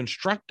this in a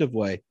constructive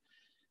way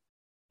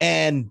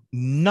and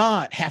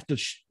not have to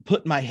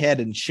put my head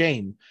in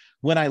shame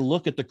when I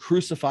look at the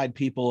crucified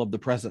people of the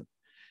present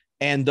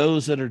and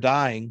those that are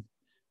dying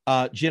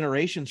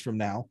generations from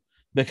now,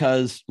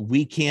 because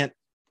we can't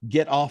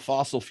get off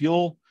fossil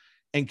fuel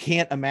and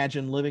can't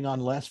imagine living on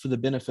less for the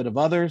benefit of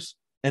others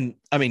And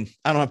I mean,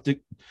 I don't have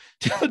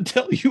to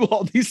tell you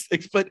all these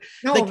things, but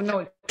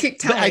no, keep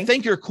telling. But I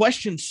think your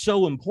question's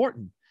so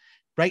important,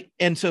 right?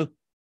 And so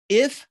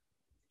if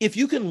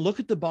you can look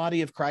at the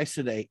body of Christ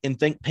today and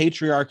think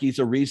patriarchy is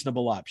a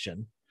reasonable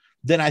option,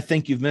 then I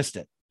think you've missed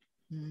it.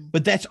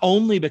 But that's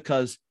only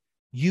because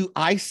you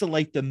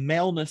isolate the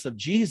maleness of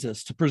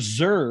Jesus to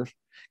preserve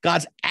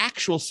God's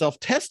actual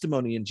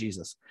self-testimony in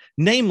Jesus,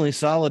 namely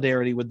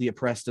solidarity with the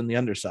oppressed and the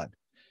underside.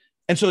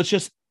 And so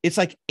it's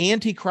like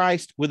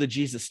Antichrist with a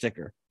Jesus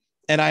sticker.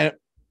 And I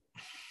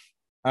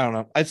don't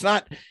know. It's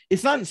not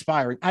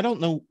inspiring. I don't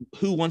know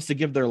who wants to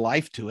give their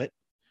life to it,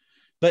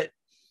 but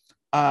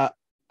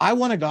I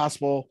want a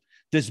gospel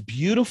that's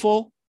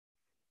beautiful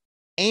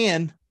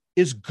and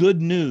is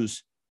good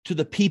news to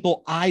the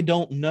people I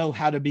don't know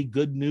how to be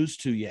good news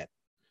to yet.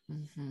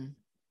 Mm-hmm.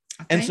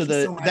 And so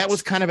that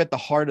was kind of at the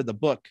heart of the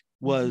book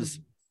was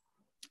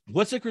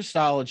what's a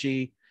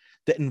Christology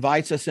that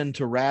invites us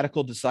into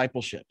radical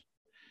discipleship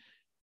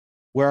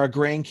where our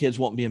grandkids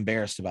won't be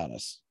embarrassed about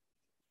us.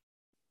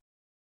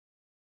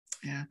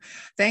 Yeah.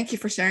 Thank you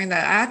for sharing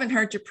that. I haven't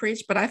heard you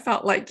preach, but I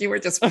felt like you were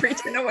just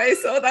preaching away.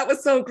 So that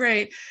was so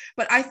great.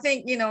 But I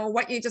think,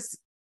 what you just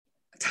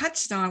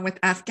touched on with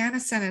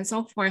Afghanistan and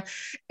so forth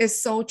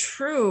is so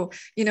true.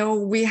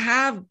 We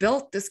have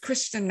built this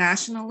Christian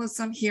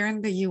nationalism here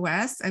in the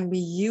US, and we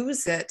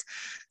use it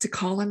to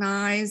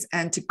colonize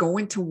and to go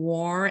into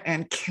war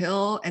and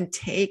kill and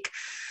take.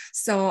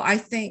 So I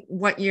think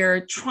what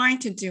you're trying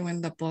to do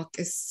in the book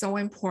is so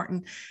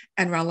important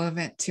and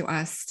relevant to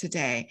us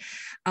today.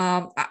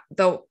 One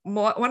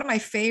of my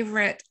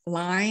favorite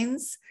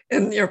lines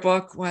in your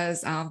book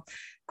was,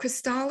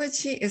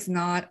 Christology is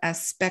not a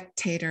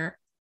spectator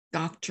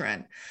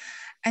doctrine.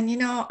 And,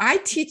 I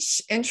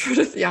teach intro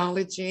to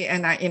theology,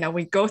 and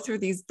we go through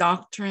these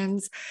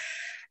doctrines,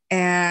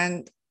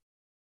 and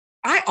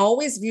I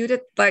always viewed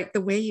it like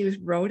the way you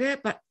wrote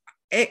it, but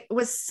it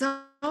was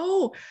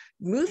so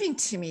moving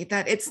to me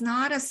that it's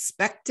not a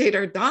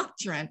spectator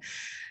doctrine.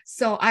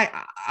 So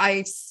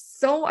I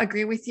so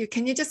agree with you.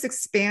 Can you just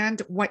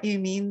expand what you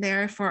mean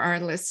there for our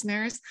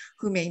listeners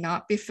who may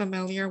not be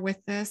familiar with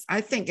this?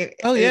 I think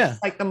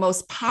it's like the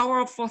most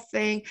powerful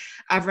thing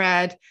I've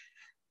read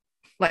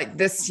like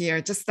this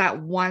year, just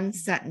that one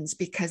sentence,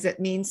 because it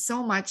means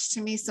so much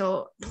to me.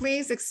 So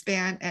please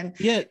expand and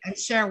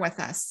share with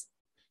us.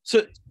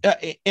 So,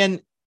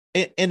 and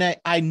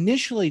I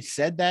initially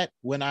said that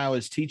when I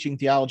was teaching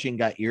theology and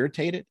got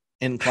irritated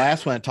in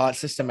class when I taught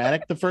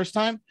systematic the first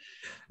time,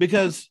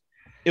 because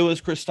it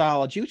was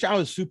Christology, which I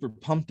was super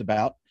pumped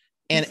about.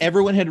 And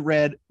everyone had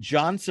read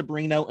John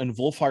Sobrino and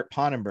Wolfhart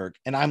Pannenberg.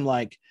 And I'm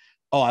like,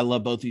 oh, I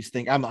love both these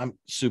things. I'm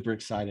super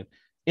excited.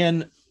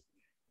 And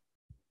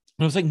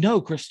I was like,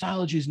 no,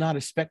 Christology is not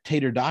a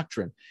spectator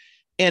doctrine.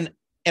 And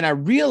I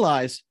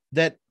realized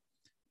that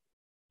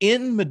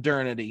in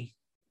modernity,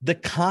 the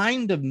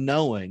kind of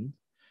knowing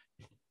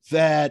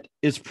that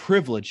is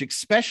privileged,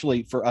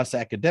 especially for us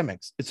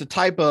academics, it's a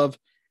type of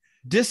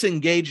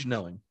disengaged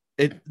knowing.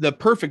 The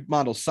perfect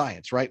model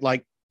science, right?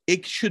 Like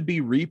it should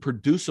be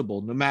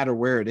reproducible no matter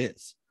where it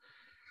is.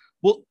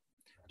 Well,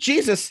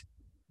 Jesus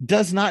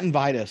does not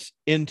invite us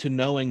into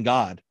knowing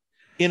God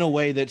in a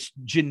way that's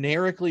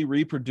generically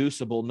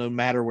reproducible no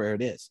matter where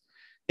it is.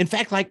 In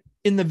fact, like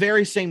in the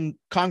very same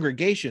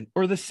congregation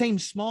or the same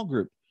small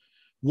group,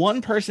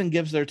 one person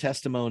gives their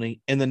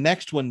testimony and the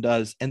next one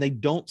does, and they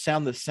don't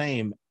sound the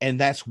same. And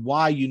that's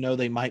why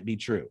they might be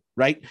true,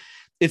 right?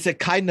 It's a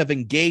kind of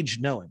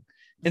engaged knowing.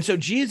 And so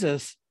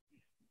Jesus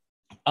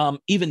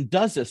even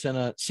does this in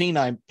a scene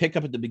I pick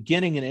up at the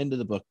beginning and end of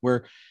the book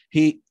where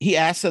he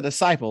asks the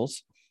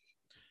disciples,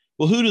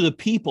 well, who do the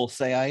people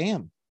say I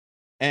am?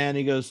 And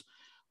he goes,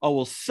 oh,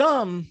 well,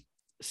 some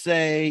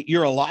say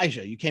you're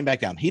Elijah. You came back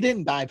down. He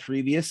didn't die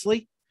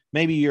previously.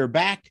 Maybe you're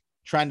back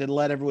trying to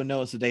let everyone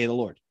know it's the day of the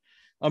Lord.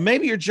 Or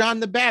maybe you're John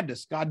the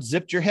Baptist. God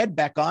zipped your head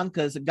back on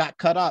because it got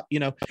cut up,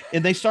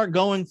 and they start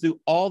going through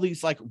all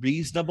these like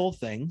reasonable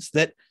things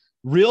that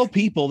real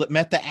people that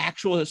met the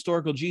actual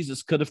historical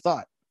Jesus could have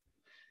thought.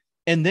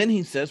 And then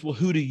he says, well,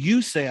 who do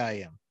you say I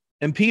am?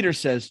 And Peter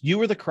says,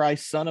 you are the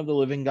Christ, Son of the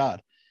living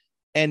God.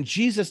 And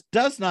Jesus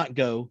does not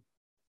go,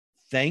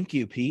 thank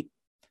you, Pete.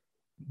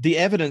 The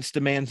evidence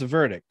demands a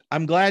verdict.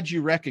 I'm glad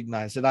you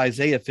recognize that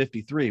Isaiah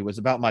 53 was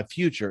about my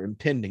future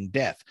impending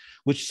death,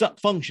 which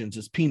functions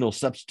as penal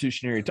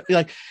substitutionary.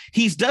 Like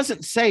he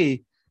doesn't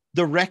say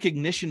the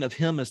recognition of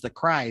him as the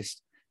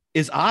Christ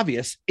is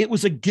obvious. It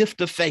was a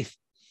gift of faith.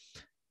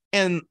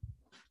 And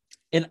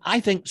I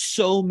think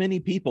so many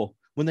people,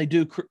 when they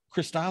do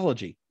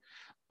Christology,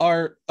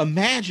 are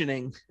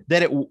imagining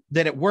that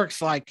it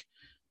works like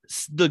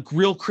the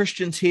real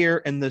Christians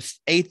here and the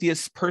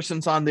atheist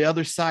person's on the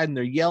other side, and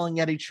they're yelling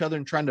at each other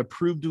and trying to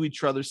prove to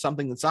each other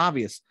something that's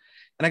obvious.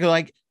 And I go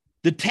like,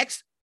 the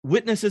text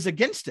witnesses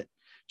against it.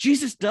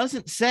 Jesus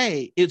doesn't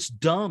say it's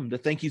dumb to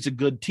think he's a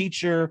good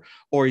teacher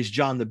or he's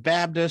John the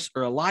Baptist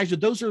or Elijah.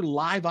 Those are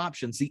live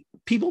options. The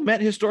people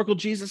met historical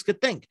Jesus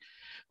could think.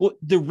 Well,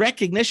 the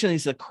recognition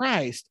he's a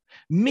Christ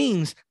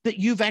means that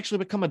you've actually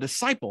become a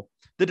disciple.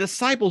 The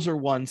disciples are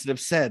ones that have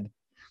said,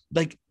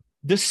 like,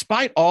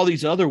 despite all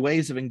these other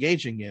ways of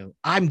engaging you,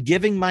 I'm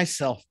giving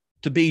myself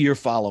to be your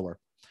follower.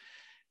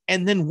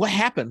 And then what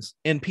happens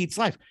in Pete's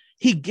life?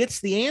 He gets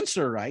the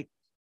answer right.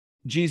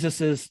 Jesus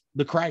is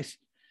the Christ,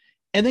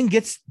 and then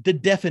gets the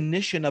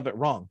definition of it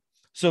wrong.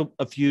 So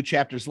a few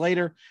chapters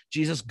later,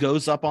 Jesus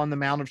goes up on the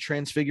Mount of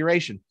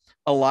Transfiguration.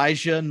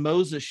 Elijah and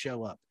Moses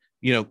show up,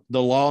 the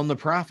law and the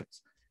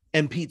prophets.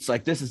 And Pete's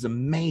like, this is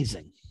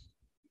amazing.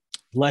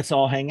 Let's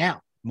all hang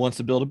out. Wants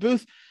to build a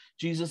booth.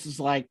 Jesus is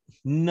like,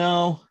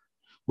 no,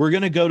 we're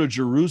going to go to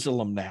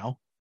Jerusalem now.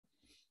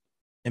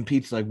 And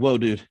Pete's like, whoa,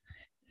 dude,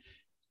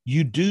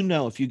 you do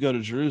know if you go to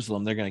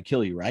Jerusalem, they're going to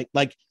kill you, right?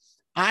 Like,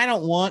 I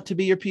don't want to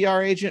be your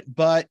PR agent,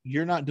 but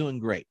you're not doing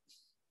great.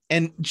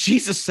 And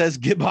Jesus says,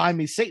 get behind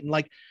me, Satan.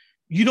 Like,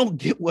 you don't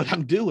get what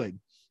I'm doing.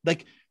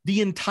 Like,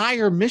 the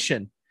entire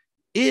mission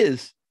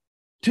is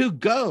to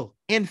go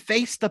and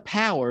face the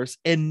powers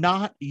and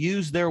not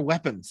use their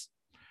weapons,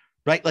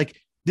 right? Like,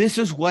 this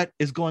is what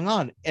is going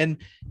on. And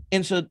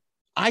so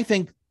I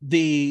think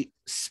the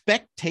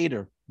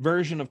spectator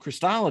version of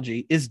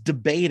Christology is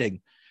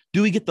debating,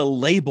 do we get the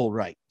label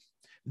right?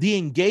 The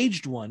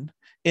engaged one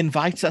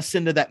invites us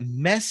into that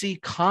messy,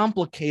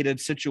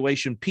 complicated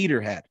situation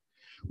Peter had,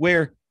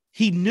 where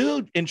he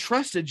knew and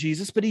trusted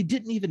Jesus, but he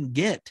didn't even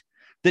get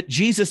that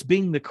Jesus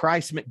being the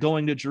Christ meant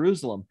going to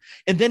Jerusalem.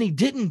 And then he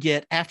didn't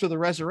get, after the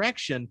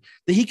resurrection,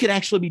 that he could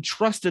actually be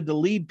trusted to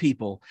lead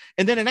people.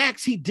 And then in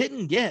Acts, he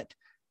didn't get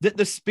that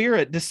the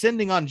Spirit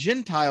descending on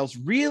Gentiles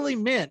really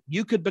meant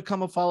you could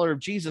become a follower of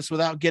Jesus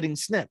without getting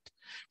snipped,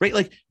 right?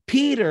 Like,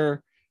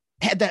 Peter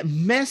had that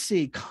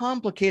messy,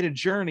 complicated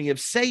journey of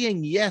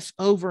saying yes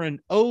over and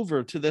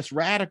over to this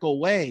radical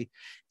way,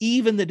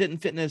 even that didn't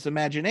fit in his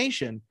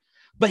imagination.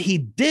 But he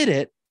did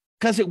it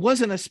because it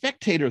wasn't a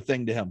spectator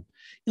thing to him.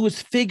 It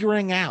was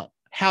figuring out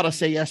how to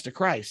say yes to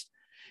Christ.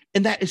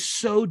 And that is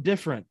so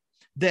different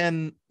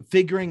than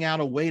figuring out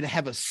a way to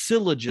have a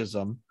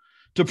syllogism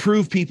to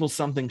prove people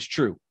something's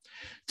true.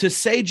 To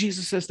say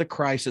Jesus is the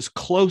Christ is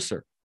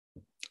closer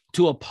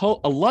to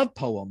a love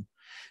poem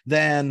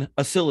than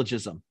a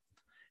syllogism.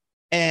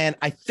 And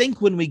I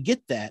think when we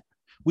get that,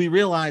 we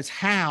realize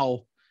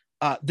how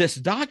this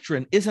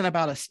doctrine isn't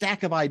about a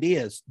stack of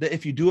ideas that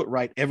if you do it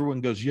right,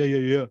 everyone goes, yeah, yeah,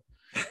 yeah.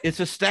 It's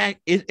a stack.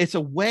 It's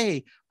a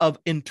way of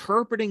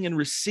interpreting and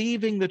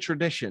receiving the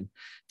tradition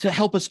to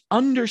help us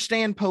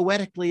understand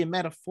poetically and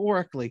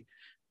metaphorically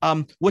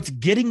what's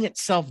getting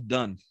itself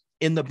done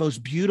in the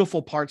most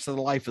beautiful parts of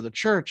the life of the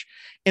church.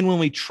 And when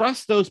we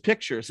trust those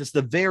pictures, it's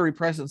the very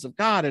presence of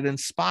God. It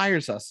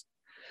inspires us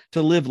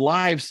to live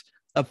lives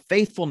of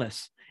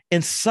faithfulness.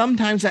 And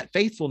sometimes that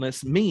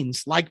faithfulness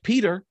means, like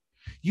Peter,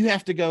 you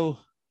have to go,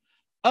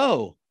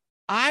 oh,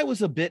 I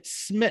was a bit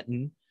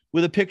smitten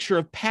with a picture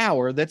of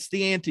power that's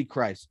the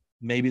Antichrist.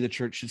 Maybe the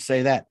church should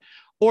say that.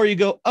 Or you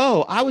go,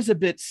 oh, I was a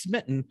bit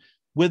smitten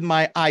with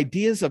my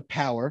ideas of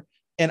power,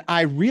 and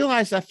I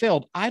realized I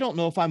failed. I don't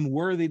know if I'm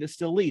worthy to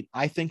still lead.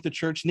 I think the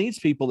church needs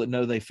people that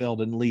know they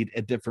failed and lead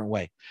a different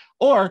way.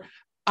 Or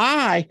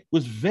I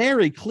was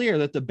very clear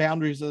that the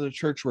boundaries of the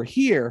church were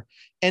here.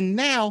 And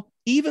now,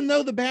 even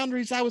though the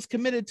boundaries I was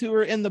committed to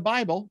are in the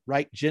Bible,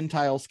 right?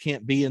 Gentiles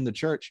can't be in the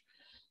church.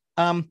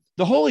 The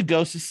Holy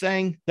Ghost is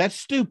saying that's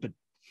stupid,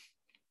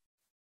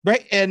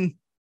 right? And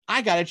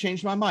I got to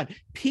change my mind.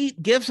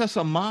 Pete gives us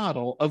a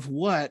model of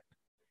what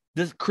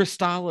the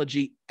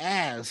Christology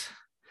as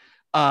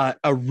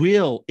a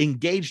real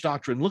engaged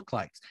doctrine look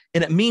like.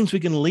 And it means we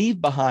can leave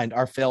behind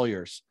our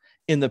failures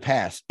in the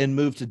past and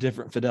move to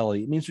different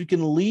fidelity. It means we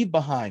can leave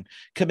behind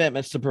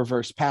commitments to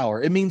perverse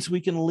power. It means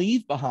we can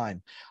leave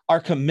behind our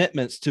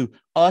commitments to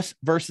us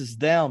versus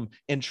them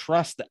and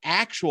trust the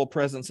actual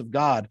presence of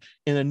God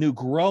in a new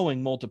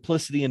growing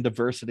multiplicity and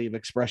diversity of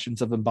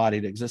expressions of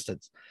embodied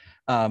existence.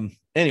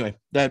 Anyway,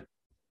 that.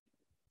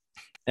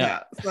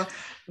 Yeah. So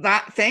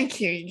thank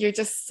you. You're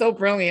just so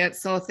brilliant.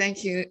 So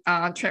thank you,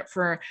 Trip,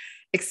 for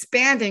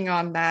expanding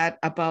on that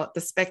about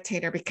the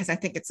spectator, because I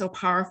think it's so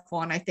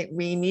powerful. And I think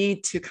we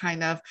need to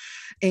kind of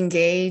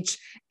engage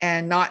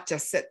and not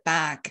just sit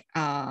back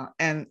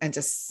and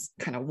just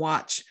kind of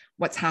watch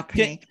what's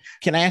happening.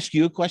 Can I ask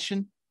you a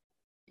question?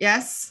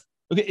 Yes.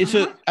 Okay.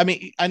 So, I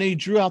mean, I know you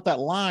drew out that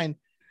line.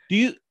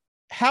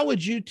 How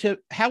would you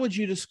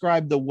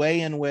describe the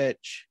way in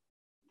which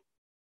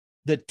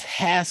the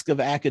task of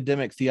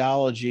academic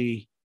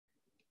theology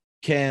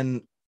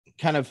can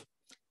kind of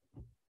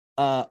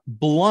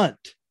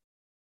blunt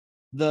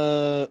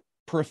the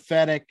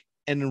prophetic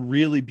and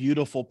really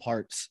beautiful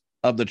parts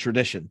of the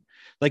tradition?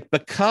 Like,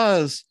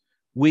 because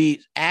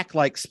we act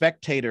like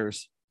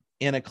spectators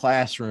in a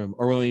classroom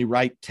or when we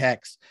write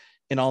text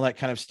and all that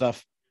kind of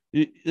stuff,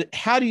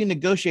 how do you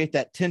negotiate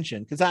that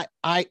tension? Because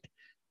I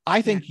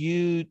think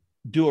you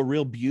do a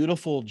real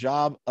beautiful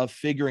job of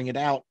figuring it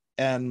out.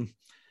 And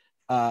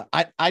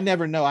I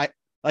never know.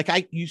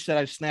 You said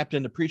I snapped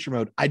into preacher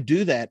mode. I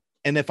do that.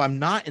 And if I'm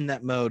not in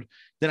that mode,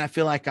 then I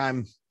feel like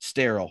I'm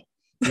sterile,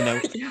 you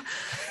know? Yeah.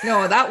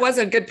 No, that was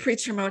a good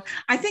preacher mode.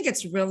 I think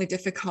it's really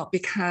difficult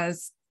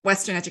because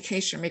Western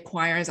education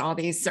requires all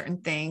these certain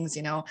things,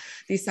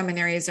 these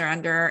seminaries are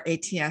under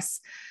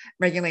ATS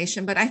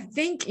regulation, but I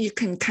think you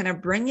can kind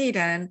of bring it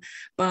in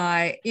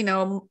by,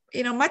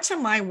 much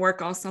of my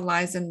work also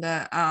lies in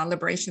the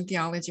liberation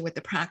theology with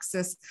the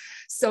praxis.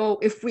 So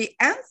if we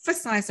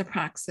emphasize the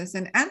praxis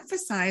and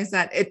emphasize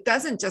that it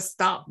doesn't just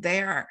stop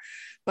there,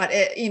 but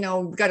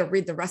we've got to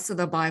read the rest of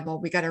the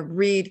Bible. We got to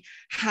read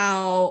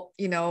how,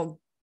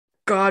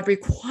 God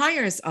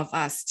requires of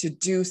us to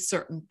do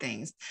certain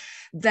things,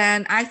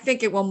 then I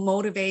think it will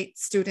motivate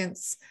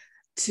students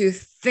to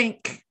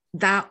think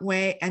that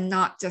way and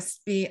not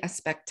just be a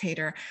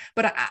spectator.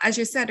 But as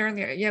you said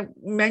earlier,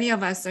 many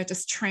of us are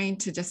just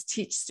trained to just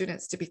teach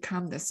students to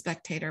become the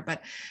spectator,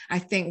 but I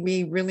think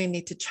we really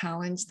need to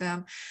challenge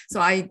them.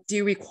 So I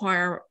do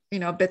require,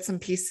 bits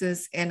and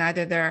pieces in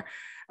either their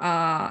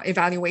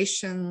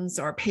evaluations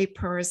or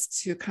papers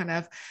to kind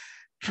of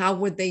how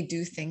would they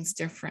do things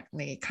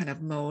differently kind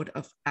of mode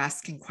of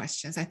asking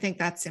questions. I think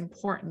that's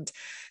important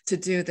to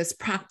do this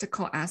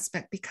practical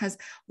aspect, because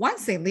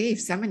once they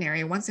leave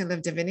seminary, once they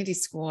leave divinity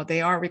school,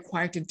 they are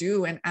required to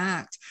do and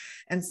act.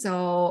 And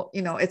so,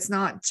 it's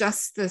not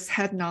just this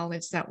head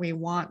knowledge that we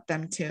want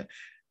them to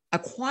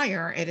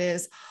acquire. It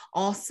is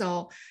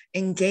also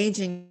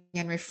engaging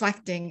and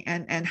reflecting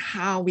and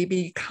how we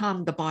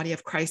become the body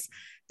of Christ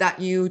that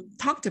you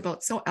talked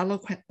about so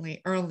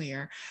eloquently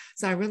earlier.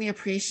 So I really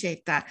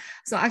appreciate that.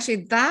 So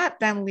actually that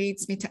then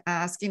leads me to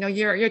ask,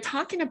 you're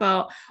talking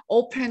about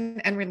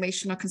open and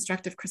relational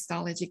constructive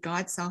Christology,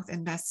 God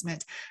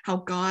self-investment, how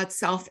God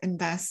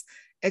self-invests,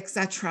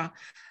 etc.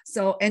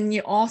 So, and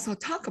you also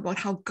talk about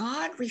how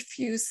God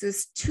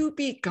refuses to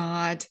be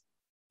God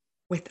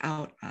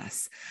without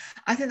us.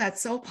 I think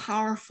that's so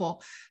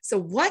powerful. So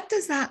what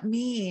does that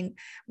mean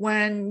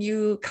when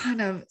you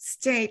kind of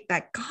state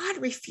that God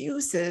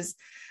refuses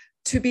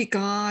to be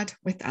God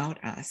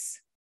without us?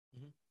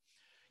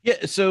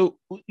 Yeah. So,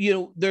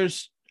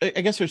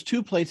 I guess there's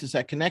two places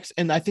that connects.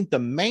 And I think the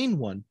main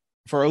one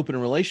for open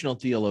and relational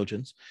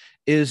theologians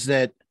is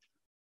that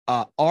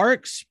our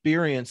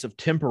experience of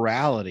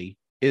temporality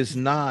is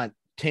not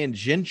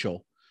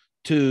tangential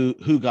to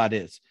who God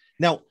is.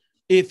 Now,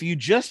 if you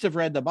just have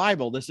read the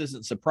Bible, this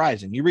isn't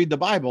surprising. You read the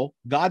Bible,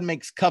 God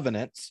makes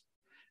covenants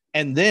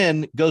and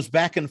then goes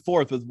back and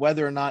forth with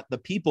whether or not the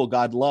people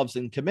God loves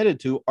and committed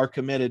to are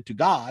committed to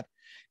God.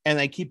 And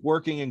they keep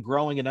working and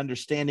growing and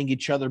understanding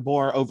each other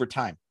more over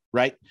time,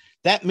 right?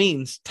 That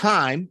means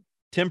time,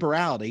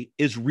 temporality,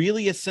 is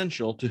really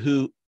essential to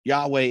who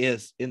Yahweh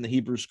is in the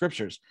Hebrew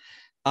scriptures.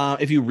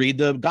 If you read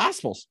the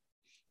Gospels,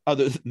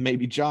 other than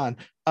maybe John,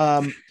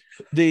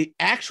 the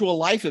actual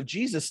life of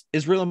Jesus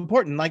is real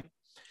important. Like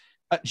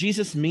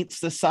Jesus meets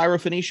the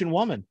Syrophoenician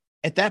woman.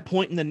 At that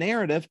point in the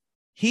narrative,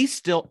 he's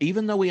still,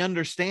 even though he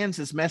understands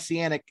his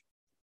messianic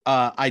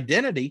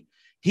identity,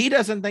 he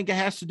doesn't think it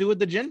has to do with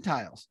the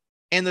Gentiles.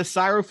 And the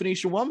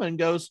Syrophoenician woman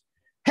goes,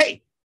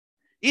 hey,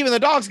 even the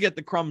dogs get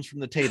the crumbs from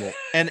the table.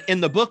 And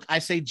in the book, I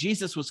say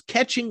Jesus was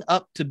catching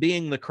up to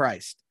being the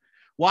Christ.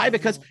 Why?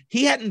 Because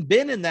he hadn't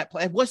been in that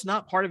place. It was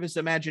not part of his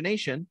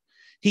imagination.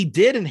 He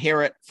did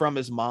inherit from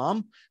his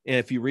mom,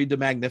 if you read the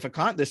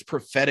Magnificat, this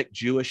prophetic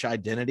Jewish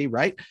identity,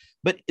 right?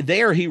 But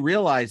there he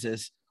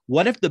realizes,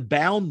 what if the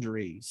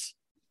boundaries,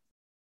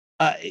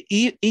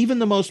 even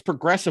the most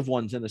progressive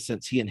ones in a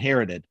sense he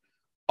inherited,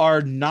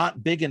 are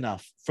not big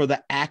enough for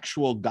the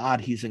actual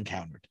God he's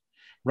encountered,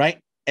 right?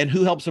 And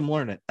who helps him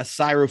learn it? A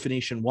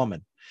Syrophoenician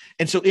woman.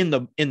 And so in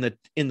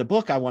the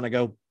book, I want to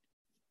go,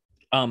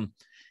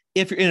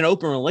 if you're in an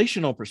open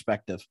relational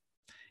perspective,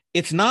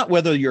 it's not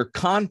whether your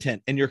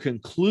content and your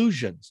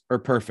conclusions are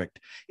perfect.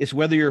 It's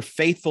whether your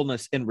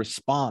faithfulness in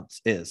response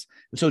is.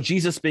 And so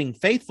Jesus being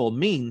faithful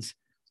means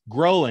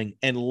growing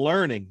and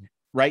learning,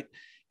 right?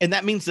 And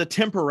that means the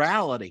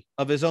temporality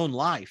of his own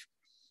life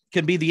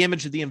can be the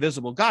image of the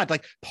invisible God.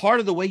 Like part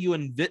of the way you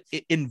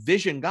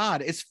envision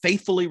God is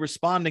faithfully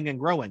responding and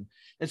growing.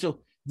 And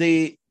so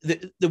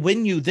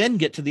when you then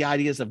get to the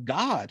ideas of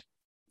God,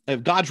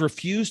 if God's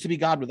refused to be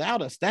God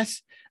without us,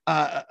 that's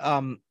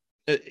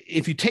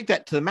if you take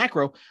that to the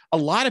macro, a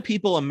lot of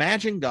people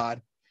imagine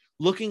God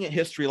looking at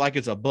history like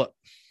it's a book.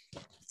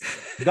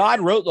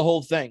 God wrote the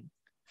whole thing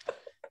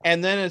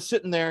and then is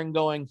sitting there and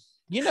going,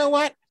 you know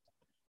what?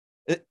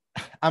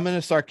 I'm going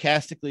to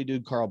sarcastically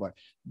do Karl Barth.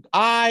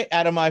 I,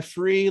 out of my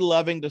free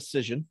loving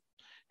decision,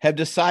 have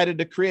decided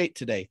to create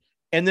today.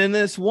 And then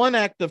this one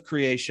act of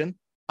creation,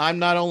 I'm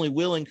not only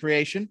willing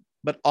creation,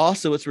 but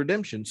also its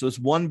redemption. So it's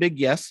one big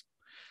yes.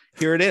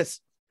 Here it is,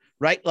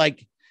 right?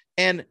 Like,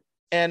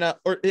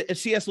 or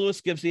C.S. Lewis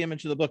gives the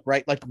image of the book,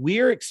 right? Like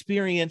we're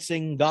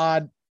experiencing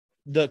God,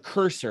 the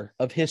cursor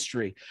of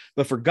history.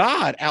 But for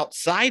God,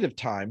 outside of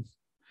time,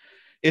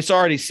 it's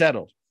already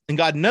settled. And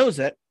God knows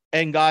it.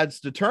 And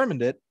God's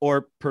determined it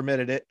or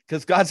permitted it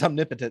because God's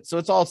omnipotent. So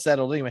it's all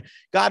settled anyway.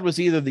 God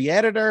was either the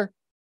editor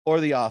or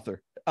the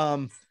author.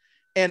 And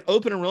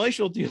open and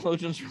relational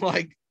theologians are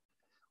like,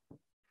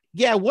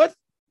 yeah,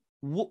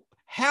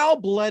 how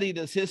bloody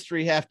does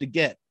history have to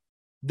get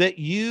that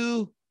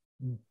you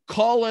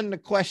call into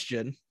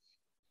question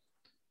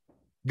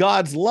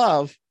God's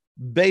love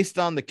based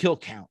on the kill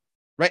count,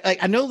 right?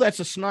 Like, I know that's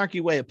a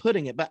snarky way of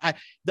putting it, but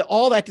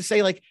all that to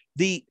say, like,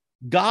 the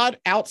God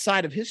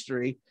outside of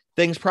history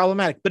thing's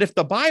problematic. But if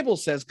the Bible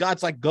says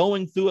God's like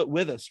going through it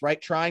with us,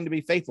 right, trying to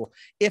be faithful,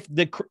 if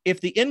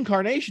the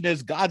incarnation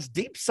is God's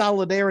deep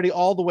solidarity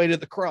all the way to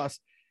the cross,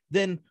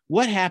 then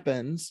what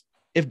happens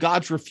if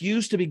God's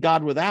refused to be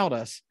God without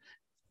us,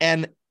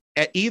 and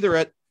at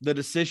the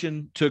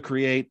decision to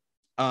create,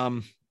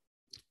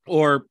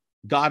 or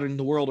God and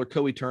the world are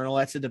co-eternal?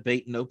 That's a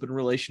debate and open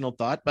relational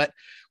thought. But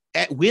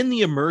when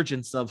the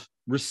emergence of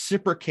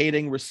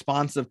reciprocating,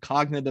 responsive,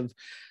 cognitive,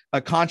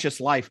 conscious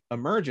life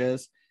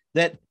emerges,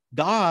 that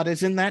God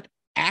is in that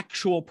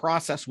actual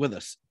process with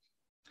us.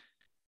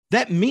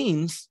 That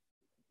means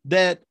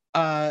that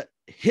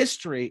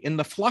history in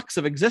the flux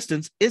of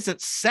existence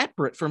isn't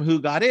separate from who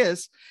God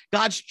is.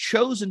 God's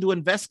chosen to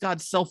invest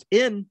God's self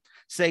in,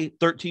 say,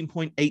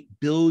 13.8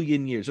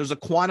 billion years. There's a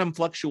quantum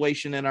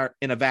fluctuation in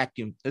a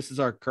vacuum. This is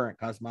our current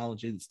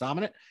cosmology that's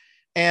dominant.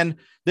 And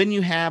then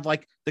you have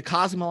like the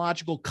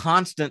cosmological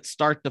constants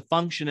start to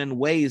function in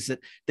ways that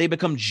they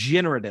become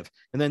generative.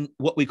 And then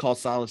what we call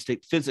solid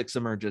state physics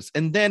emerges.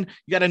 And then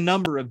you got a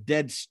number of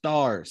dead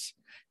stars,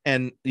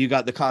 and you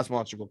got the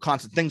cosmological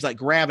constant, things like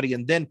gravity.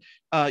 And then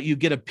you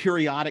get a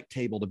periodic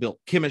table to build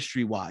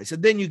chemistry wise.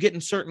 And then you get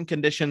in certain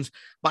conditions,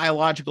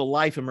 biological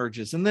life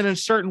emerges. And then in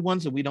certain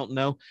ones that we don't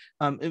know,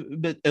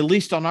 but at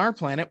least on our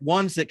planet,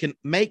 ones that can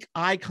make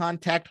eye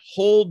contact,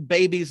 hold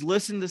babies,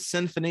 listen to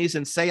symphonies,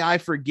 and say, I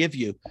forgive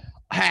you,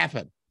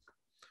 happen,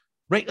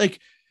 right?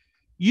 Like,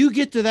 you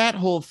get to that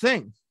whole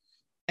thing.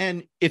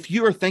 And if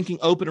you are thinking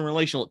open and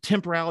relational,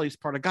 temporality is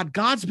part of God.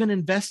 God's been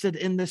invested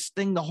in this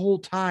thing the whole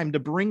time to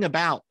bring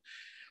about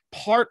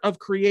part of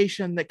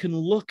creation that can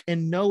look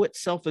and know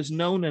itself as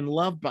known and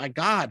loved by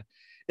God.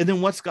 And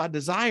then what's God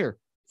desire?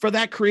 For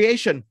that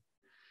creation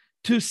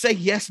to say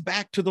yes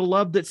back to the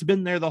love that's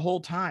been there the whole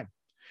time,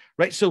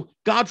 right? So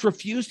God's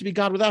refused to be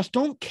God without us.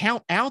 Don't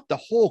count out the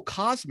whole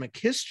cosmic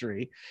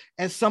history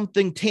as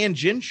something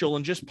tangential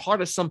and just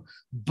part of some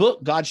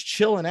book God's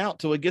chilling out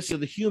till it gets to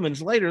the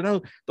humans later.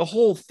 No, the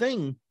whole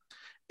thing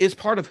is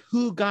part of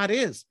who God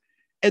is.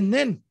 And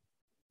then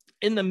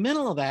in the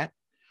middle of that,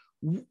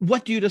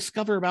 what do you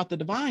discover about the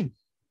divine?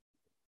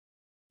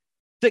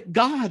 That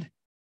God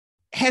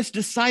has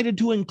decided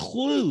to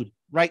include,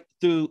 right,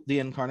 through the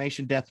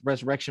incarnation, death,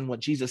 resurrection,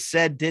 what Jesus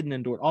said, did, and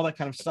endured, all that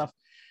kind of stuff.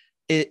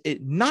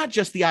 It not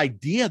just the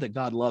idea that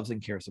God loves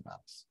and cares about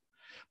us,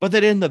 but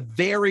that in the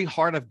very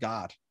heart of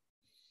God,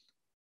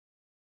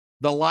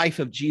 the life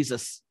of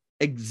Jesus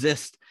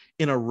exists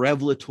in a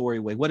revelatory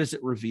way. What does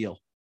it reveal?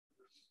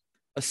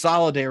 A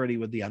solidarity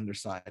with the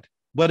underside.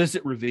 What does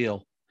it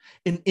reveal?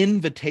 An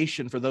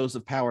invitation for those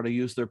of power to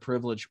use their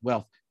privilege,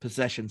 wealth,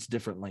 possessions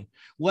differently.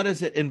 What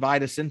does it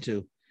invite us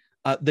into?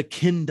 The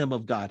kingdom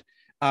of God.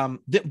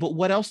 But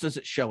what else does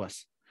it show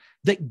us?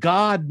 That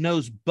God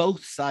knows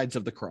both sides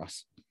of the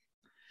cross.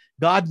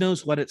 God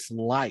knows what it's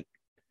like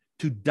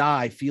to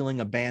die feeling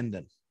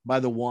abandoned by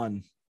the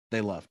one they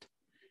loved.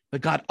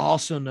 But God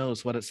also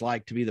knows what it's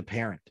like to be the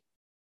parent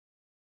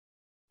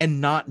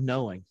and not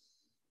knowing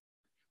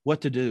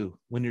what to do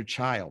when your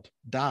child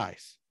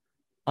dies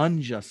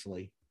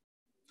unjustly.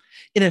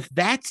 And if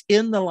that's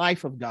in the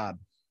life of God,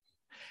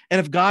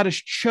 and if God has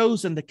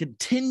chosen to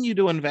continue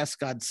to invest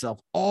God's self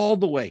all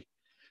the way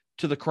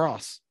to the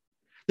cross,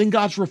 then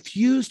God's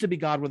refused to be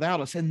God without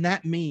us. And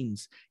that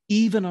means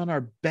even on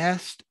our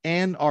best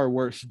and our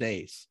worst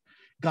days,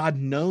 God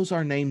knows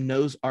our name,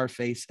 knows our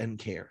face, and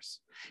cares.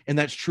 And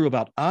that's true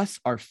about us,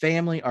 our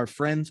family, our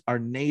friends, our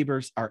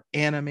neighbors, our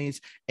enemies,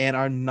 and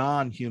our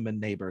non-human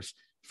neighbors,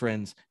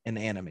 friends, and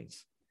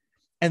enemies.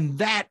 And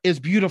that is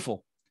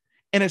beautiful.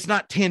 And it's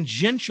not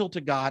tangential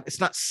to God. It's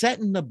not set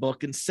in the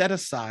book and set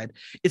aside.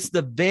 It's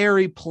the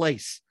very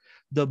place,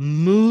 the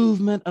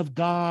movement of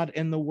God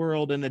in the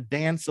world, and a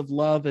dance of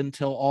love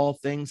until all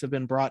things have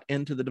been brought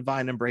into the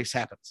divine embrace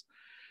happens.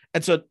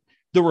 And so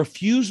the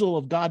refusal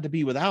of God to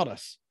be without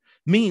us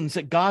means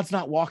that God's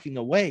not walking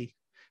away,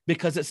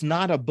 because it's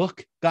not a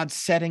book God's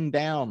setting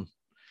down,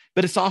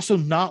 but it's also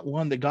not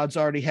one that God's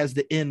already has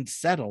the end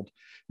settled,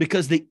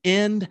 because the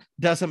end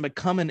doesn't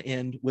become an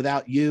end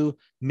without you,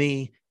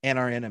 me, and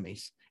our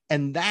enemies.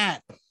 And that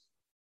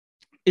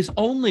is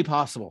only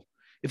possible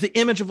if the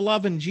image of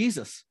love in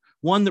Jesus,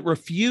 one that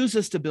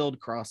refuses to build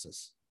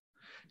crosses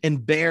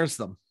and bears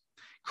them,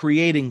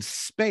 creating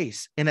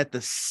space, and at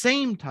the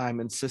same time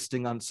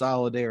insisting on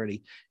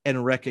solidarity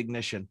and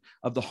recognition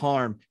of the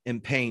harm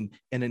and pain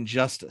and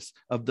injustice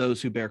of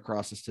those who bear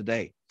crosses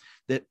today.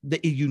 That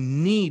you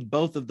need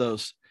both of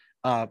those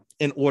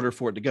in order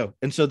for it to go.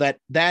 And so that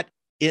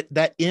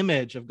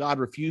image of God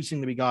refusing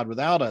to be God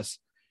without us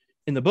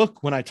in the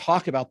book, when I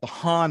talk about the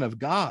Han of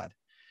God,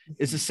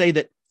 is to say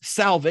that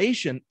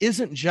salvation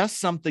isn't just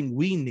something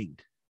we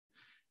need,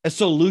 a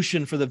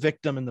solution for the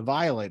victim and the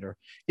violator.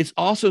 It's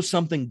also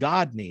something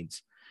God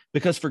needs,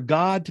 because for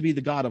God to be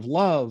the God of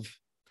love,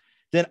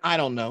 then I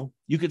don't know,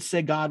 you could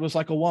say God was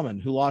like a woman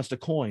who lost a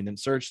coin and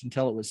searched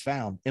until it was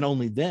found, and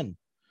only then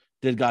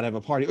did God have a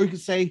party. Or you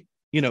could say,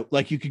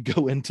 like you could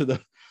go into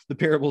the the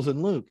parables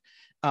in Luke.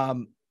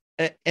 And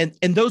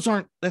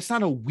that's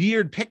not a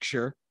weird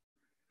picture.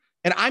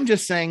 And I'm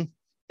just saying,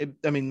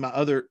 I mean,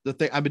 the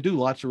thing, I've been doing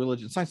lots of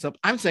religion science stuff.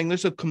 I'm saying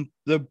there's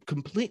the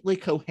completely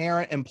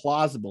coherent and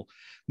plausible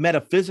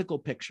metaphysical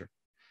picture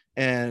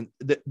and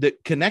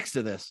that connects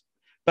to this.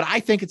 But I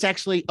think it's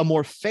actually a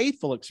more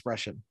faithful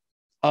expression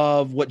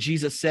of what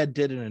Jesus said,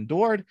 did, and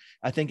endured.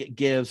 I think it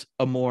gives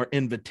a more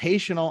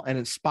invitational and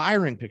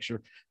inspiring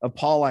picture of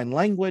Pauline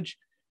language.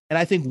 And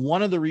I think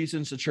one of the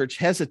reasons the church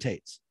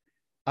hesitates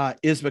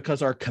is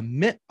because our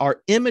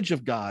image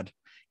of God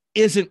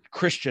isn't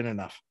Christian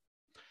enough.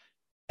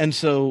 And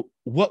so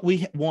what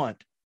we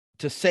want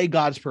to say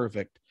God's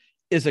perfect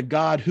is a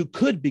God who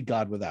could be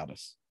God without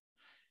us.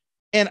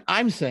 And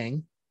I'm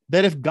saying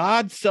that if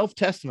God's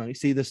self-testimony,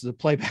 see, this is a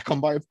playback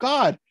on bar, if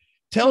God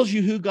tells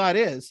you who God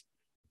is,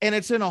 and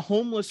it's in a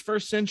homeless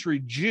first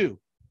century Jew,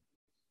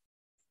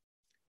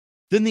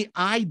 then the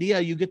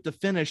idea you get to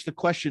finish the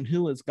question,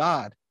 who is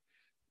God,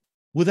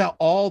 without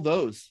all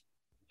those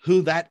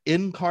who that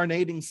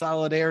incarnating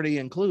solidarity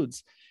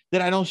includes,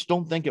 then I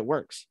don't think it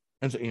works.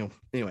 And so,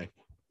 anyway,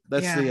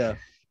 that's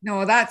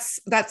No, that's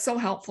so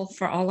helpful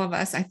for all of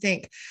us, I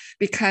think,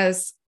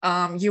 because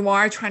you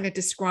are trying to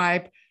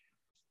describe,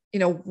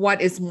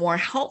 what is more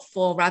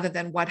helpful rather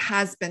than what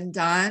has been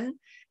done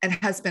and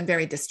has been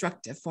very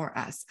destructive for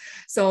us.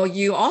 So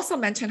you also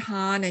mentioned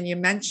Han, and you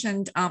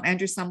mentioned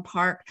Andrew Sung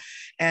Park,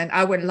 and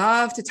I would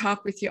love to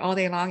talk with you all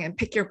day long and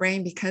pick your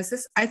brain,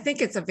 because I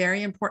think it's a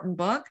very important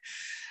book.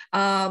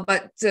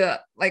 But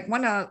like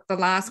one of the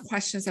last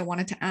questions I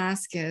wanted to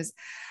ask is,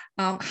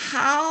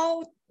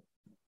 how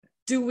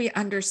do we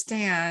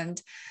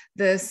understand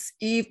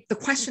the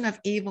question of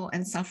evil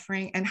and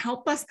suffering, and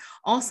help us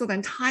also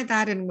then tie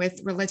that in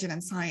with religion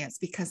and science,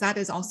 because that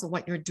is also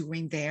what you're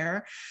doing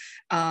there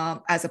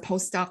as a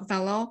postdoc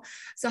fellow.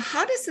 So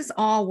how does this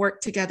all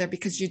work together?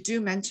 Because you do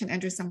mention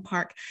Andrew Sung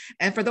Park,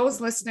 and for those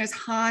listeners,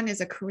 Han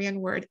is a Korean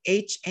word,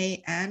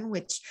 HAN,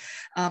 which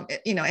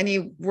any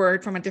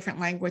word from a different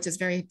language is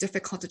very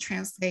difficult to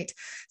translate.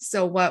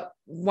 So what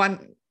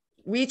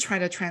we try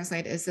to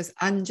translate is this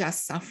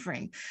unjust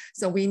suffering.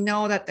 So we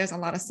know that there's a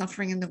lot of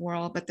suffering in the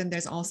world, but then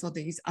there's also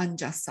these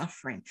unjust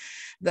suffering.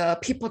 The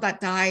people that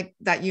died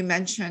that you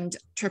mentioned,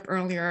 Trip,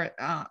 earlier,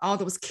 all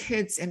those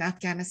kids in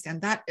Afghanistan,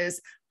 that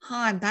is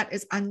Han, that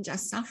is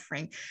unjust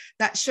suffering.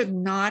 That should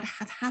not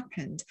have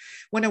happened.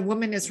 When a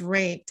woman is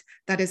raped,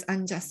 that is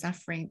unjust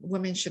suffering.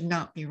 Women should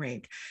not be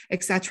raped,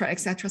 et cetera, et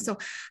cetera. So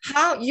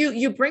how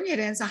you bring it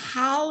in. So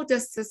how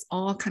does this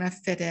all kind of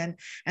fit in,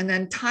 and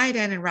then tie it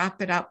in and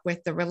wrap it up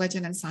with the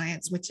religion and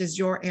science, which is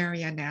your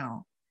area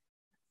now?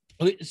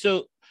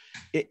 So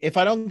if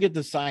I don't get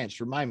the science,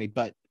 remind me,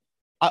 but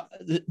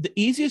the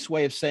easiest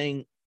way of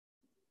saying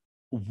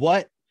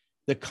what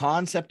the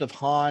concept of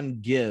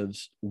Han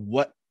gives,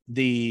 what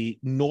the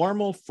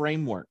normal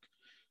framework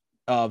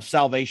of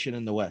salvation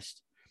in the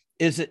West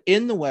is that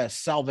in the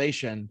West,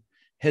 salvation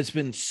has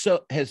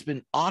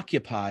been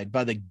occupied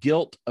by the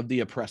guilt of the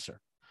oppressor.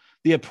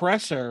 The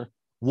oppressor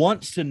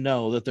wants to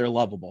know that they're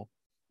lovable,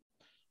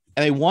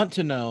 and they want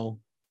to know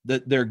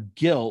that their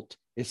guilt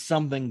is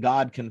something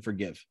God can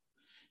forgive.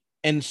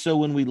 And so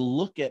when we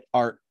look at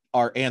our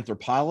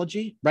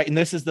anthropology, right, and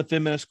this is the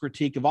feminist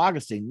critique of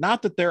Augustine,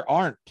 not that there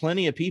aren't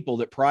plenty of people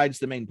that pride's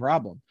the main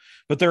problem,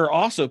 but there are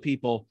also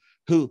people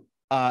who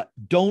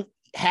don't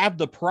have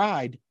the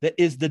pride that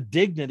is the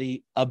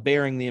dignity of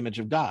bearing the image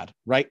of God,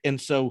 right?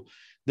 And so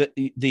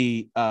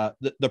the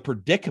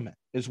predicament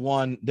is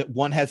one that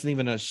one hasn't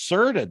even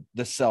asserted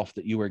the self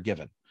that you were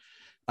given.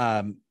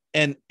 And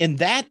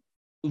that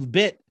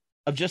bit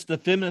of just the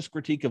feminist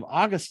critique of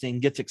Augustine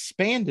gets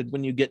expanded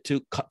when you get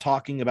to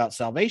talking about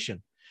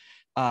salvation.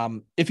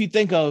 If you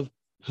think of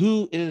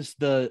who is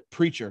the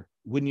preacher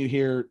when you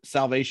hear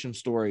salvation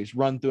stories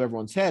run through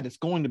everyone's head, it's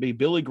going to be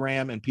Billy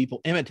Graham and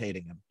people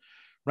imitating him,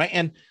 right?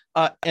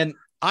 And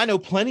I know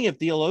plenty of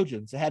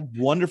theologians that had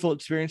wonderful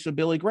experience with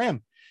Billy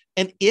Graham.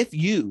 And if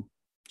you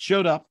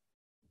showed up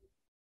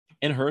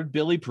and heard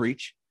Billy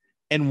preach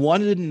and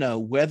wanted to know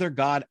whether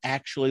God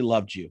actually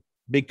loved you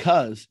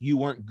because you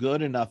weren't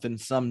good enough in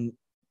some,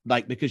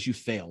 like because you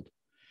failed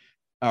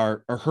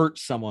or hurt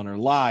someone or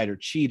lied or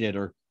cheated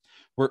or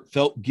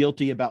felt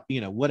guilty about,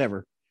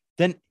 whatever,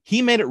 then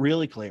he made it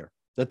really clear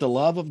that the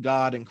love of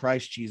God in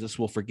Christ Jesus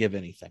will forgive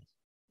anything.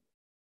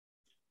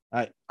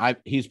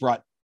 He's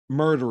brought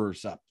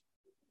murderers up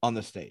on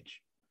the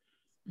stage,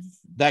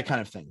 that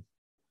kind of thing.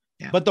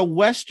 Yeah. But the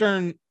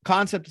Western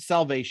concept of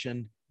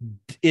salvation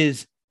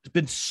is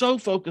been so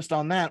focused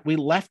on that, we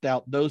left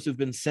out those who've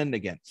been sinned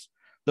against,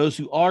 those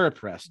who are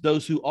oppressed,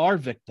 those who are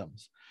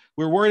victims.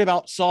 We're worried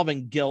about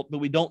solving guilt, but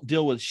we don't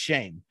deal with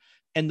shame.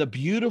 And the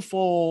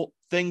beautiful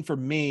thing for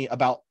me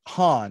about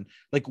Han,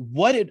 like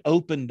what it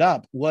opened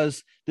up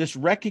was this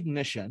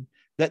recognition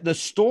that the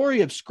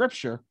story of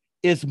Scripture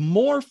is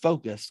more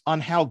focused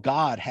on how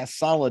God has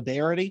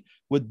solidarity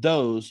with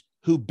those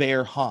who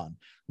bear Han,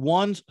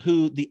 ones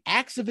who the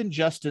acts of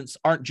injustice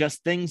aren't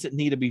just things that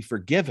need to be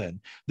forgiven,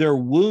 they're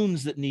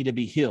wounds that need to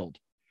be healed,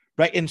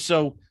 right? And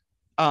so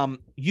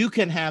You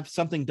can have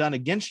something done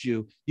against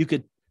you. You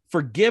could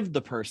forgive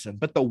the person,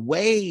 but the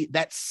way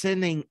that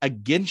sinning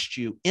against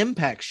you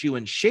impacts you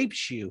and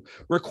shapes you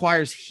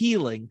requires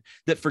healing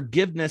that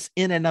forgiveness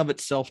in and of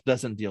itself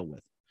doesn't deal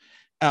with.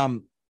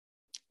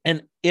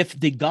 And if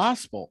the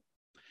gospel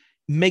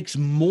makes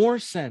more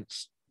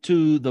sense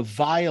to the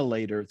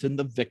violator than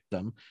the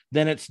victim,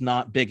 then it's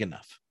not big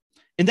enough.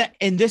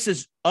 And this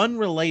is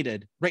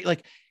unrelated, right?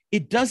 Like,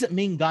 it doesn't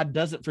mean God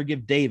doesn't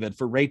forgive David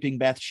for raping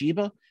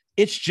Bathsheba.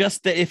 It's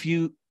just that if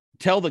you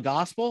tell the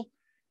gospel,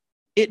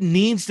 it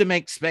needs to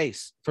make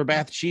space for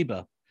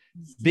Bathsheba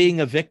being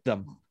a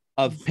victim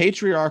of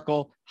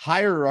patriarchal,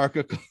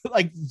 hierarchical,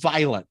 like,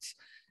 violence.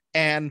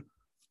 And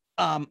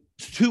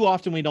too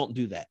often we don't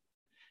do that.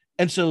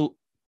 And so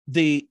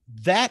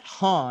that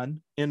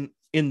Han in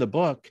the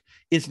book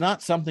is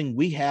not something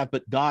we have,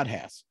 but God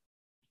has.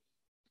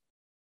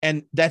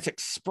 And that's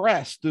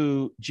expressed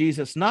through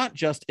Jesus, not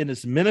just in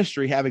his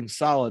ministry having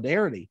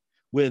solidarity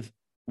with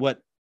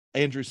what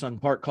Andrew Sung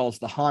Park calls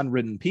the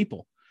Han-ridden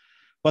people,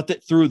 but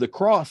that through the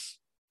cross,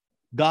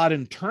 God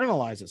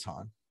internalizes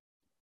Han.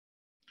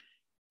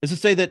 Is to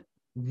say that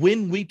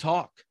when we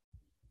talk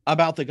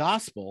about the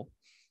gospel,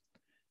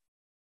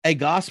 a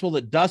gospel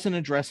that doesn't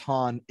address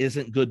Han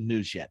isn't good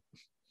news yet.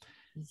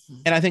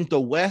 Mm-hmm. And I think the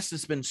West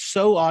has been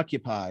so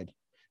occupied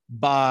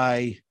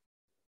by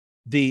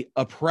the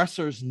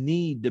oppressor's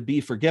need to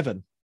be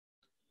forgiven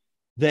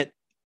that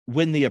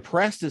when the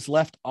oppressed is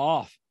left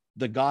off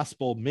the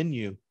gospel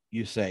menu,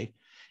 you say,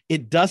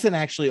 it doesn't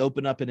actually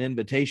open up an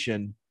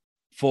invitation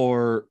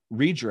for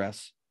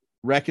redress,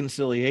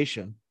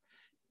 reconciliation,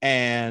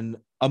 and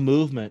a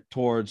movement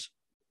towards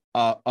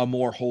a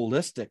more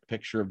holistic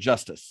picture of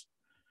justice.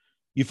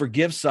 You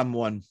forgive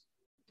someone,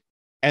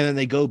 and then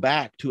they go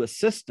back to a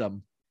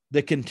system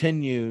that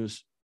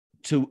continues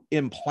to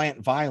implant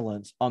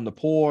violence on the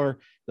poor,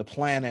 the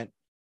planet,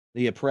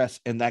 the oppressed,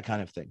 and that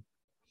kind of thing.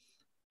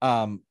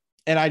 And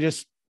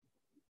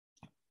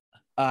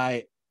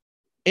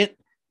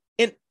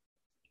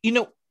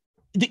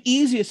the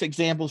easiest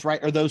examples,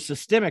 right, are those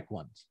systemic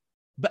ones.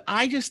 But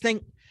I just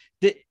think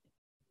that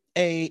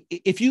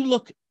if you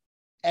look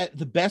at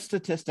the best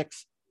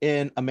statistics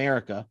in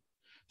America,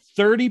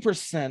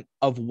 30%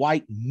 of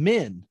white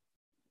men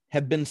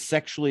have been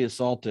sexually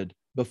assaulted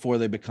before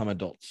they become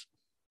adults.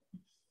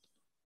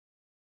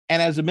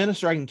 And as a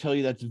minister, I can tell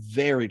you that's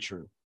very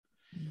true.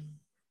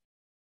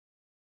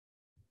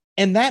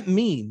 And that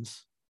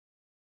means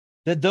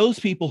that those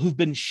people who've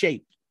been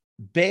shaped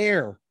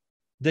bear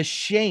the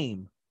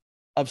shame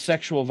of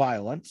sexual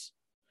violence,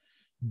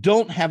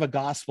 don't have a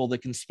gospel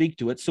that can speak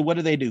to it. So what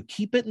do?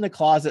 Keep it in the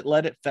closet,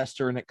 let it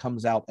fester, and it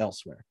comes out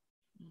elsewhere.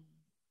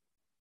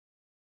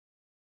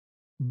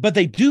 But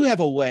they do have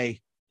a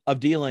way of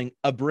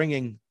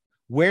bringing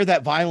where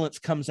that violence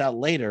comes out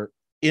later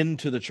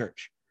into the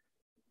church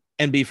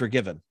and be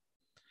forgiven.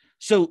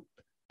 So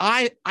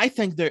I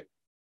think that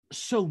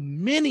so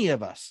many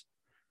of us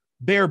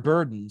bear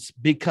burdens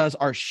because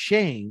our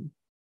shame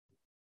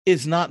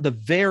is not the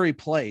very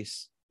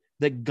place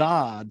that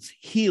God's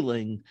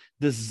healing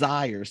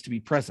desires to be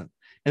present,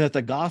 and that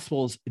the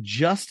gospel is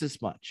just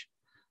as much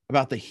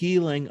about the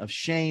healing of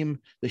shame,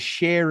 the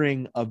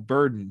sharing of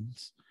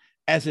burdens,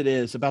 as it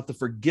is about the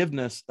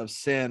forgiveness of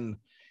sin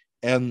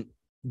and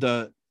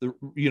the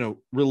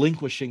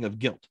relinquishing of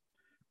guilt.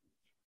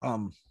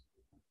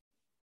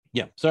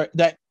 Sorry,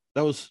 that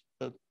was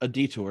a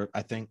detour,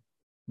 I think,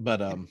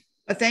 but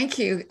thank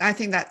you. I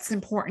think that's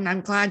important.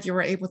 I'm glad you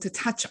were able to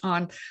touch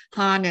on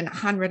Han and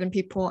Han-ridden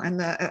people and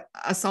the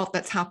assault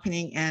that's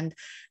happening and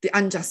the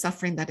unjust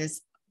suffering that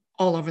is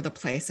all over the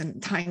place,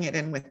 and tying it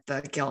in with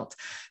the guilt.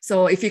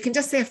 So if you can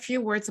just say a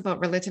few words about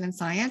religion and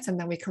science, and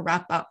then we can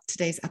wrap up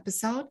today's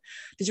episode.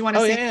 Did you want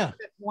to say a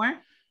bit more?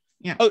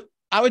 Yeah. Oh,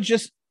 I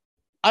just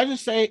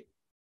say,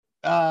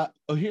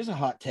 here's a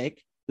hot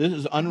take. This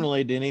is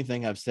unrelated to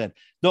anything I've said.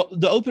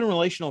 The open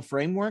relational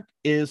framework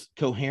is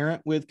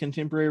coherent with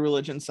contemporary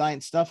religion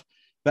science stuff,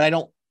 but I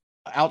don't,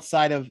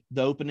 outside of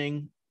the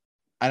opening,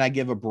 and I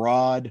give a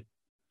broad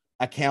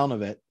account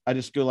of it, I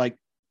just go like,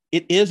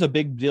 it is a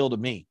big deal to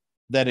me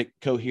that it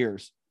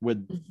coheres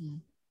with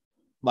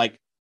like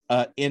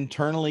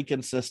internally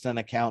consistent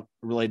account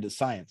related to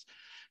science.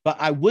 But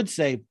I would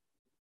say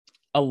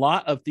a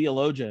lot of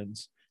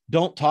theologians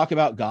don't talk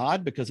about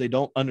God because they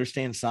don't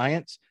understand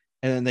science,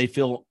 and then they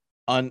feel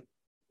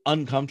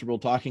uncomfortable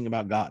talking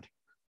about God.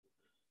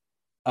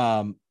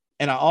 And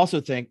I also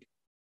think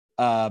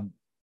the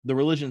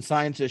religion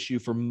science issue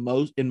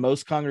in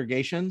most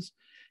congregations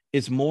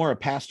is more a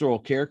pastoral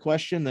care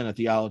question than a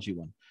theology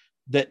one.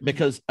 That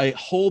because a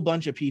whole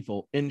bunch of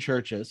people in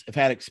churches have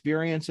had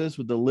experiences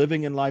with the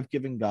living and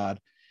life-giving God,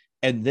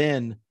 and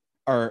then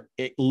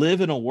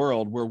live in a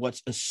world where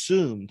what's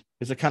assumed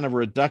is a kind of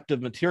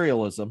reductive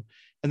materialism,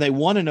 and they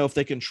want to know if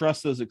they can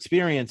trust those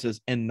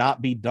experiences and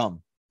not be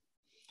dumb.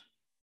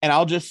 And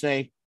I'll just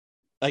say,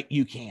 like,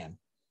 you can.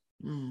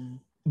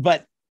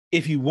 But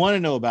if you want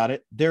to know about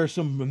it, there are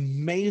some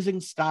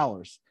amazing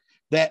scholars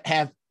that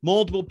have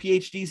multiple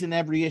PhDs in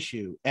every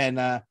issue.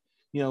 And,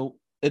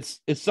 it's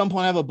at some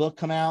point I have a book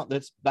come out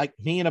that's like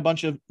me and a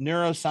bunch of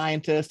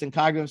neuroscientists and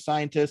cognitive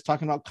scientists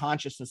talking about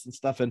consciousness and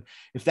stuff. And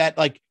if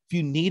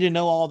you need to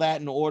know all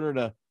that in order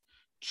to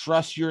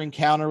trust your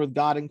encounter with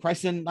God in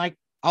Christ, then like,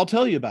 I'll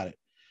tell you about it.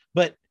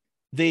 But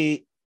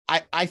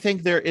I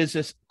think there is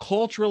this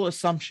cultural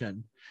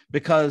assumption,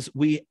 because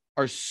we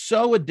are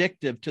so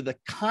addictive to the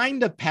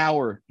kind of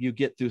power you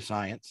get through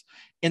science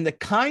and the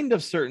kind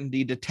of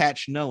certainty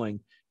detached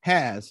knowing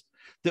has,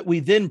 that we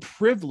then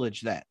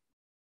privilege that.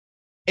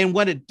 And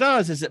what it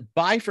does is it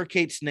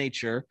bifurcates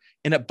nature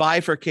and it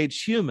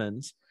bifurcates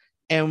humans.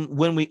 And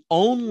when we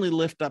only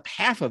lift up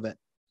half of it,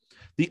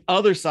 the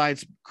other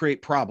sides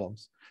create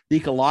problems. The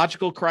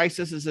ecological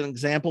crisis is an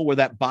example where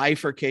that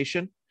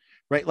bifurcation,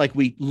 right? Like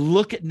we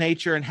look at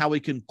nature and how we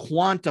can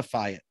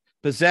quantify it,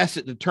 possess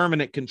it,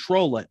 determine it,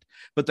 control it.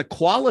 But the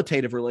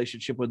qualitative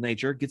relationship with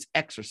nature gets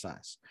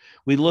exercised.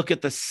 We look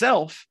at the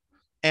self,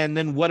 and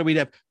then what do we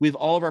have? We have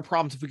all of our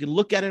problems. If we can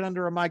look at it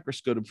under a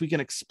microscope, if we can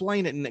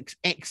explain it and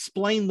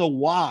explain the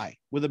why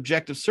with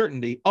objective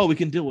certainty, we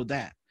can deal with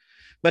that.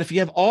 But if you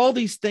have all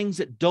these things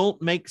that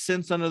don't make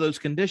sense under those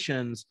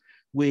conditions,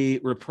 we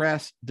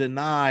repress,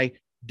 deny,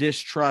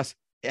 distrust,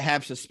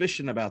 have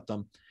suspicion about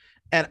them.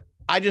 And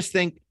I just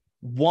think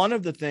one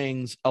of the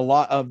things a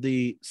lot of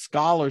the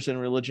scholars in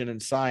religion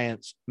and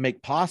science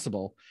make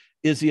possible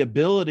is the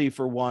ability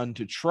for one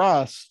to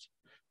trust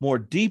more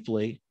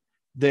deeply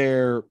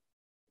their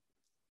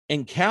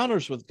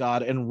encounters with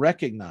God and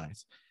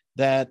recognize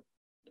that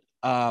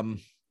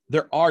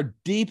there are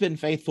deep and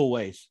faithful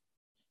ways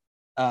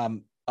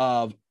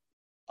of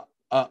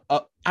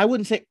I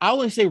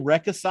only say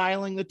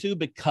reconciling the two,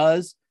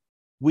 because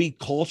we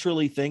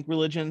culturally think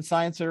religion and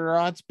science are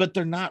at odds, but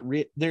they're not.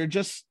 They're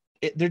just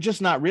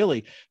not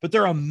really. But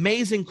they're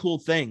amazing, cool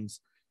things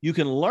you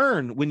can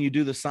learn when you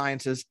do the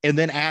sciences and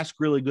then ask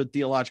really good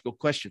theological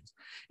questions.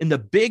 And the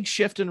big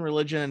shift in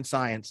religion and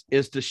science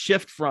is to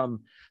shift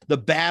from the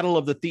battle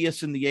of the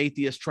theist and the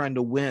atheist trying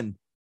to win,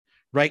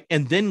 right?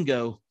 And then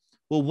go,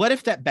 well, what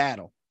if that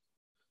battle,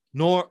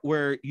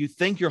 where you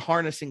think you're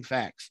harnessing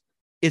facts,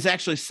 is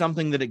actually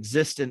something that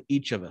exists in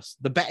each of us?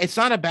 It's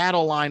not a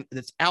battle line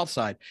that's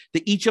outside,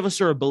 that each of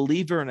us are a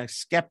believer and a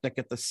skeptic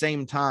at the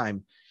same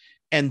time.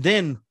 And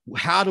then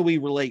how do we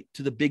relate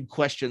to the big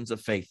questions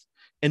of faith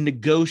and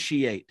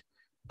negotiate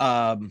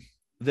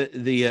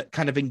the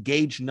kind of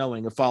engaged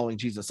knowing of following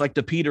Jesus, like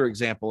the Peter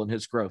example in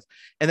his growth?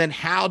 And then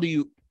how do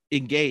you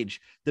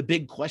engage the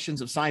big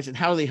questions of science, and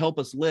how do they help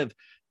us live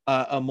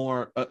a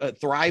more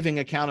thriving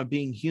account of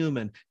being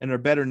human and are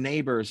better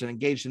neighbors and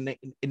engaged in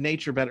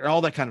nature better,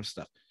 all that kind of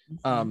stuff.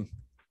 Mm-hmm.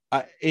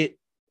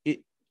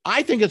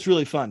 I think it's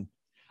really fun.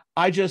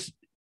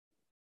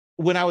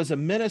 When I was a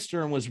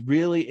minister and was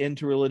really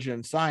into religion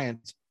and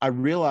science, I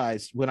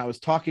realized when I was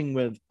talking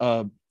with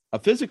a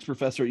physics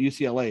professor at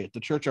UCLA, at the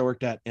church I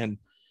worked at in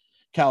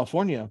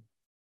California,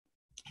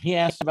 he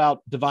asked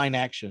about divine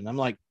action. I'm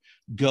like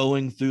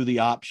going through the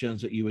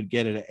options that you would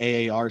get at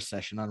an AAR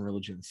session on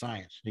religion and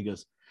science. And he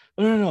goes,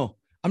 no,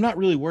 I'm not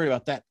really worried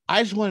about that.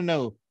 I just want to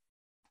know,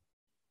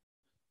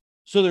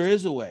 so there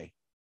is a way.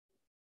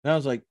 And I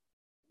was like,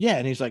 yeah.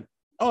 And he's like,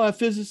 a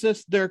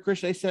physicist, they're a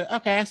Christian. They said,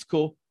 okay, that's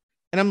cool.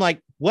 And I'm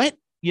like, what?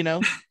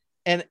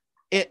 And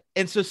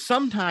so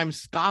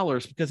sometimes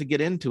scholars, because they get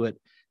into it,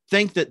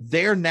 think that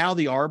they're now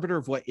the arbiter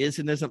of what is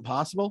and isn't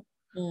possible.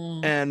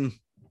 And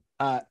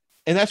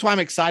that's why I'm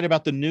excited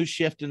about the new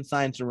shift in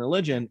science and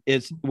religion,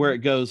 is where it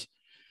goes,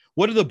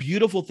 what are the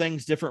beautiful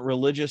things different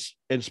religious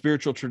and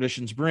spiritual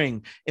traditions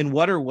bring? In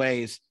what are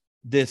ways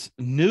this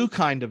new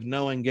kind of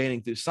knowing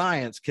gaining through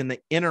science can they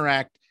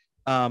interact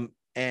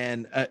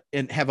and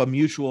have a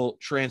mutual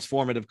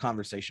transformative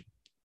conversation?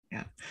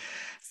 Yeah.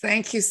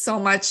 Thank you so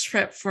much,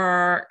 Trip,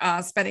 for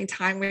spending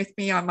time with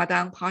me on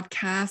Madang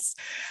Podcast.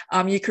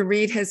 You can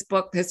read his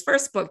book, his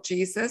first book,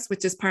 Jesus,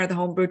 which is part of the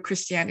Homebrewed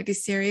Christianity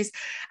series.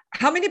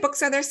 How many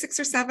books are there? 6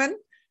 or 7?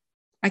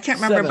 I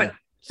can't remember, but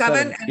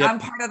seven. And yep. I'm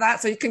part of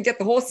that. So you can get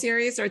the whole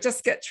series or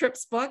just get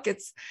Trip's book.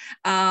 It's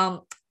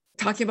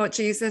talking about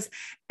Jesus,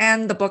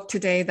 and the book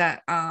today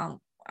that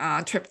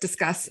Trip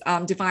discussed,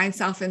 Divine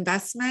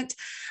Self-Investment,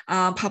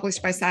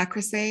 published by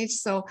Sacrisage.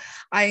 So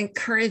I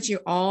encourage you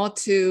all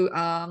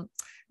to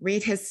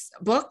read his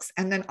books,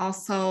 and then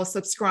also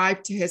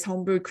subscribe to his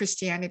Homebrewed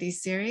Christianity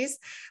series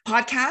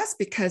podcast,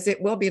 because it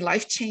will be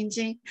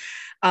life-changing.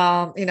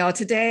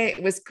 Today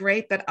it was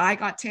great that I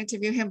got to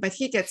interview him, but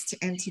he gets to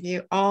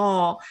interview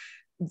all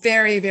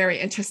very, very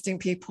interesting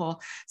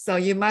people. So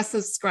you must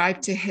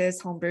subscribe to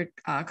his Homebrewed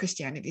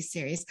Christianity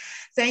series.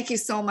 Thank you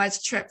so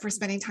much, Trip, for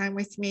spending time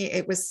with me.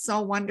 It was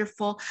so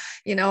wonderful.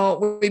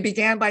 We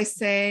began by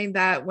saying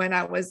that when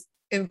I was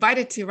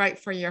invited to write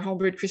for your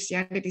Homebrewed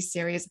Christianity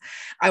series,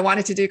 I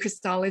wanted to do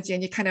Christology,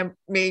 and you kind of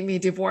made me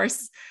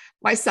divorce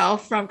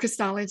myself from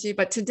Christology.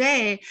 But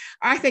today,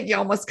 I think you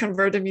almost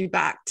converted me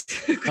back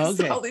to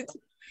Christology. Okay.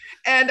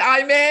 And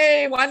I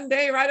may one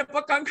day write a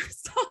book on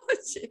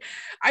Christology.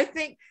 I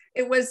think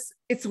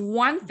it's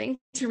one thing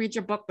to read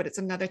your book, but it's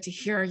another to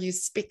hear you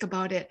speak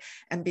about it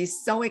and be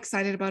so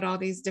excited about all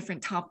these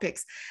different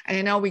topics. And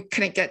I know we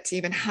couldn't get to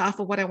even half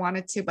of what I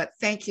wanted to, but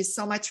thank you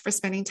so much for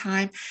spending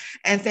time.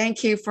 And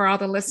thank you for all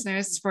the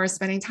listeners for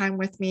spending time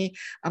with me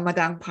on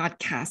Madang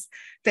Podcast.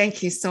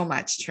 Thank you so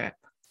much, Trip.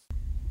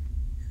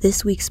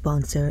 This week's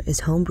sponsor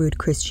is Homebrewed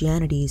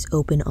Christianity's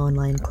open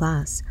online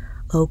class,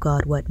 Oh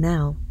God, What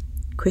Now?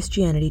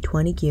 Christianity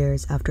 20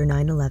 Years After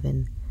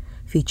 9/11,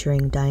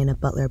 featuring Diana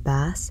Butler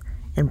Bass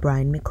and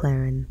Brian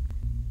McLaren.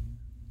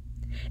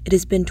 It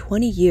has been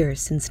 20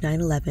 years since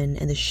 9/11,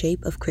 and the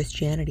shape of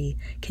Christianity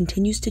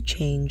continues to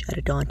change at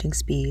a daunting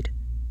speed.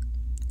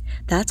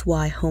 That's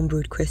why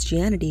Homebrewed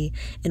Christianity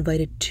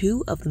invited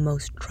two of the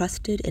most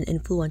trusted and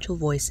influential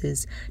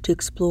voices to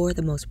explore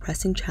the most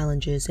pressing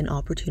challenges and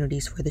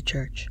opportunities for the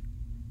church.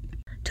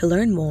 To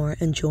learn more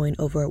and join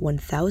over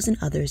 1,000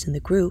 others in the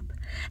group,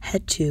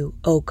 head to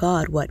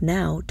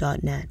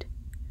ohgodwhatnow.net.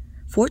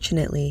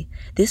 Fortunately,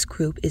 this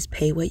group is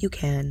pay what you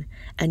can,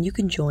 and you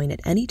can join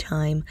at any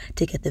time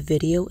to get the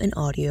video and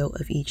audio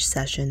of each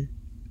session.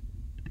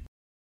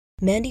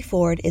 Mandy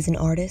Ford is an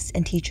artist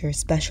and teacher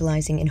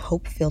specializing in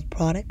hope-filled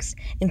products,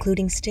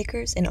 including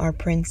stickers and art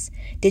prints,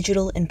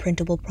 digital and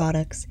printable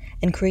products,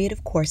 and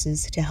creative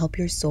courses to help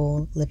your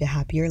soul live a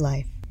happier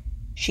life.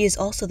 She is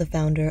also the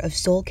founder of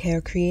Soul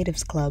Care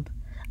Creatives Club,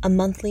 a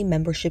monthly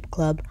membership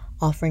club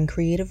offering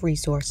creative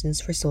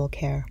resources for soul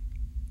care.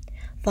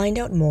 Find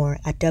out more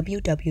at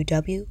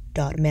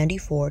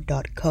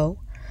www.mandyford.co,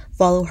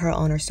 follow her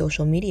on her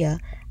social media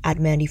at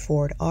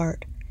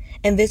mandyfordart,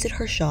 and visit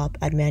her shop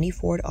at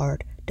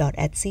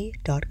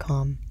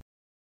mandyfordart.etsy.com.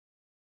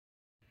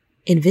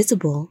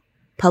 Invisible,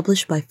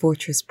 published by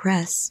Fortress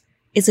Press,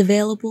 is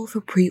available for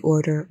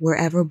pre-order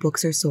wherever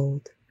books are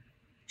sold.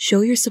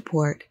 Show your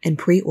support and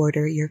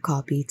pre-order your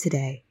copy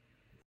today.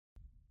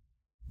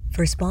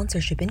 For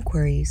sponsorship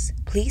inquiries,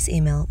 please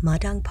email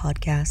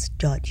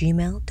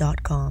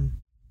madangpodcast.gmail.com.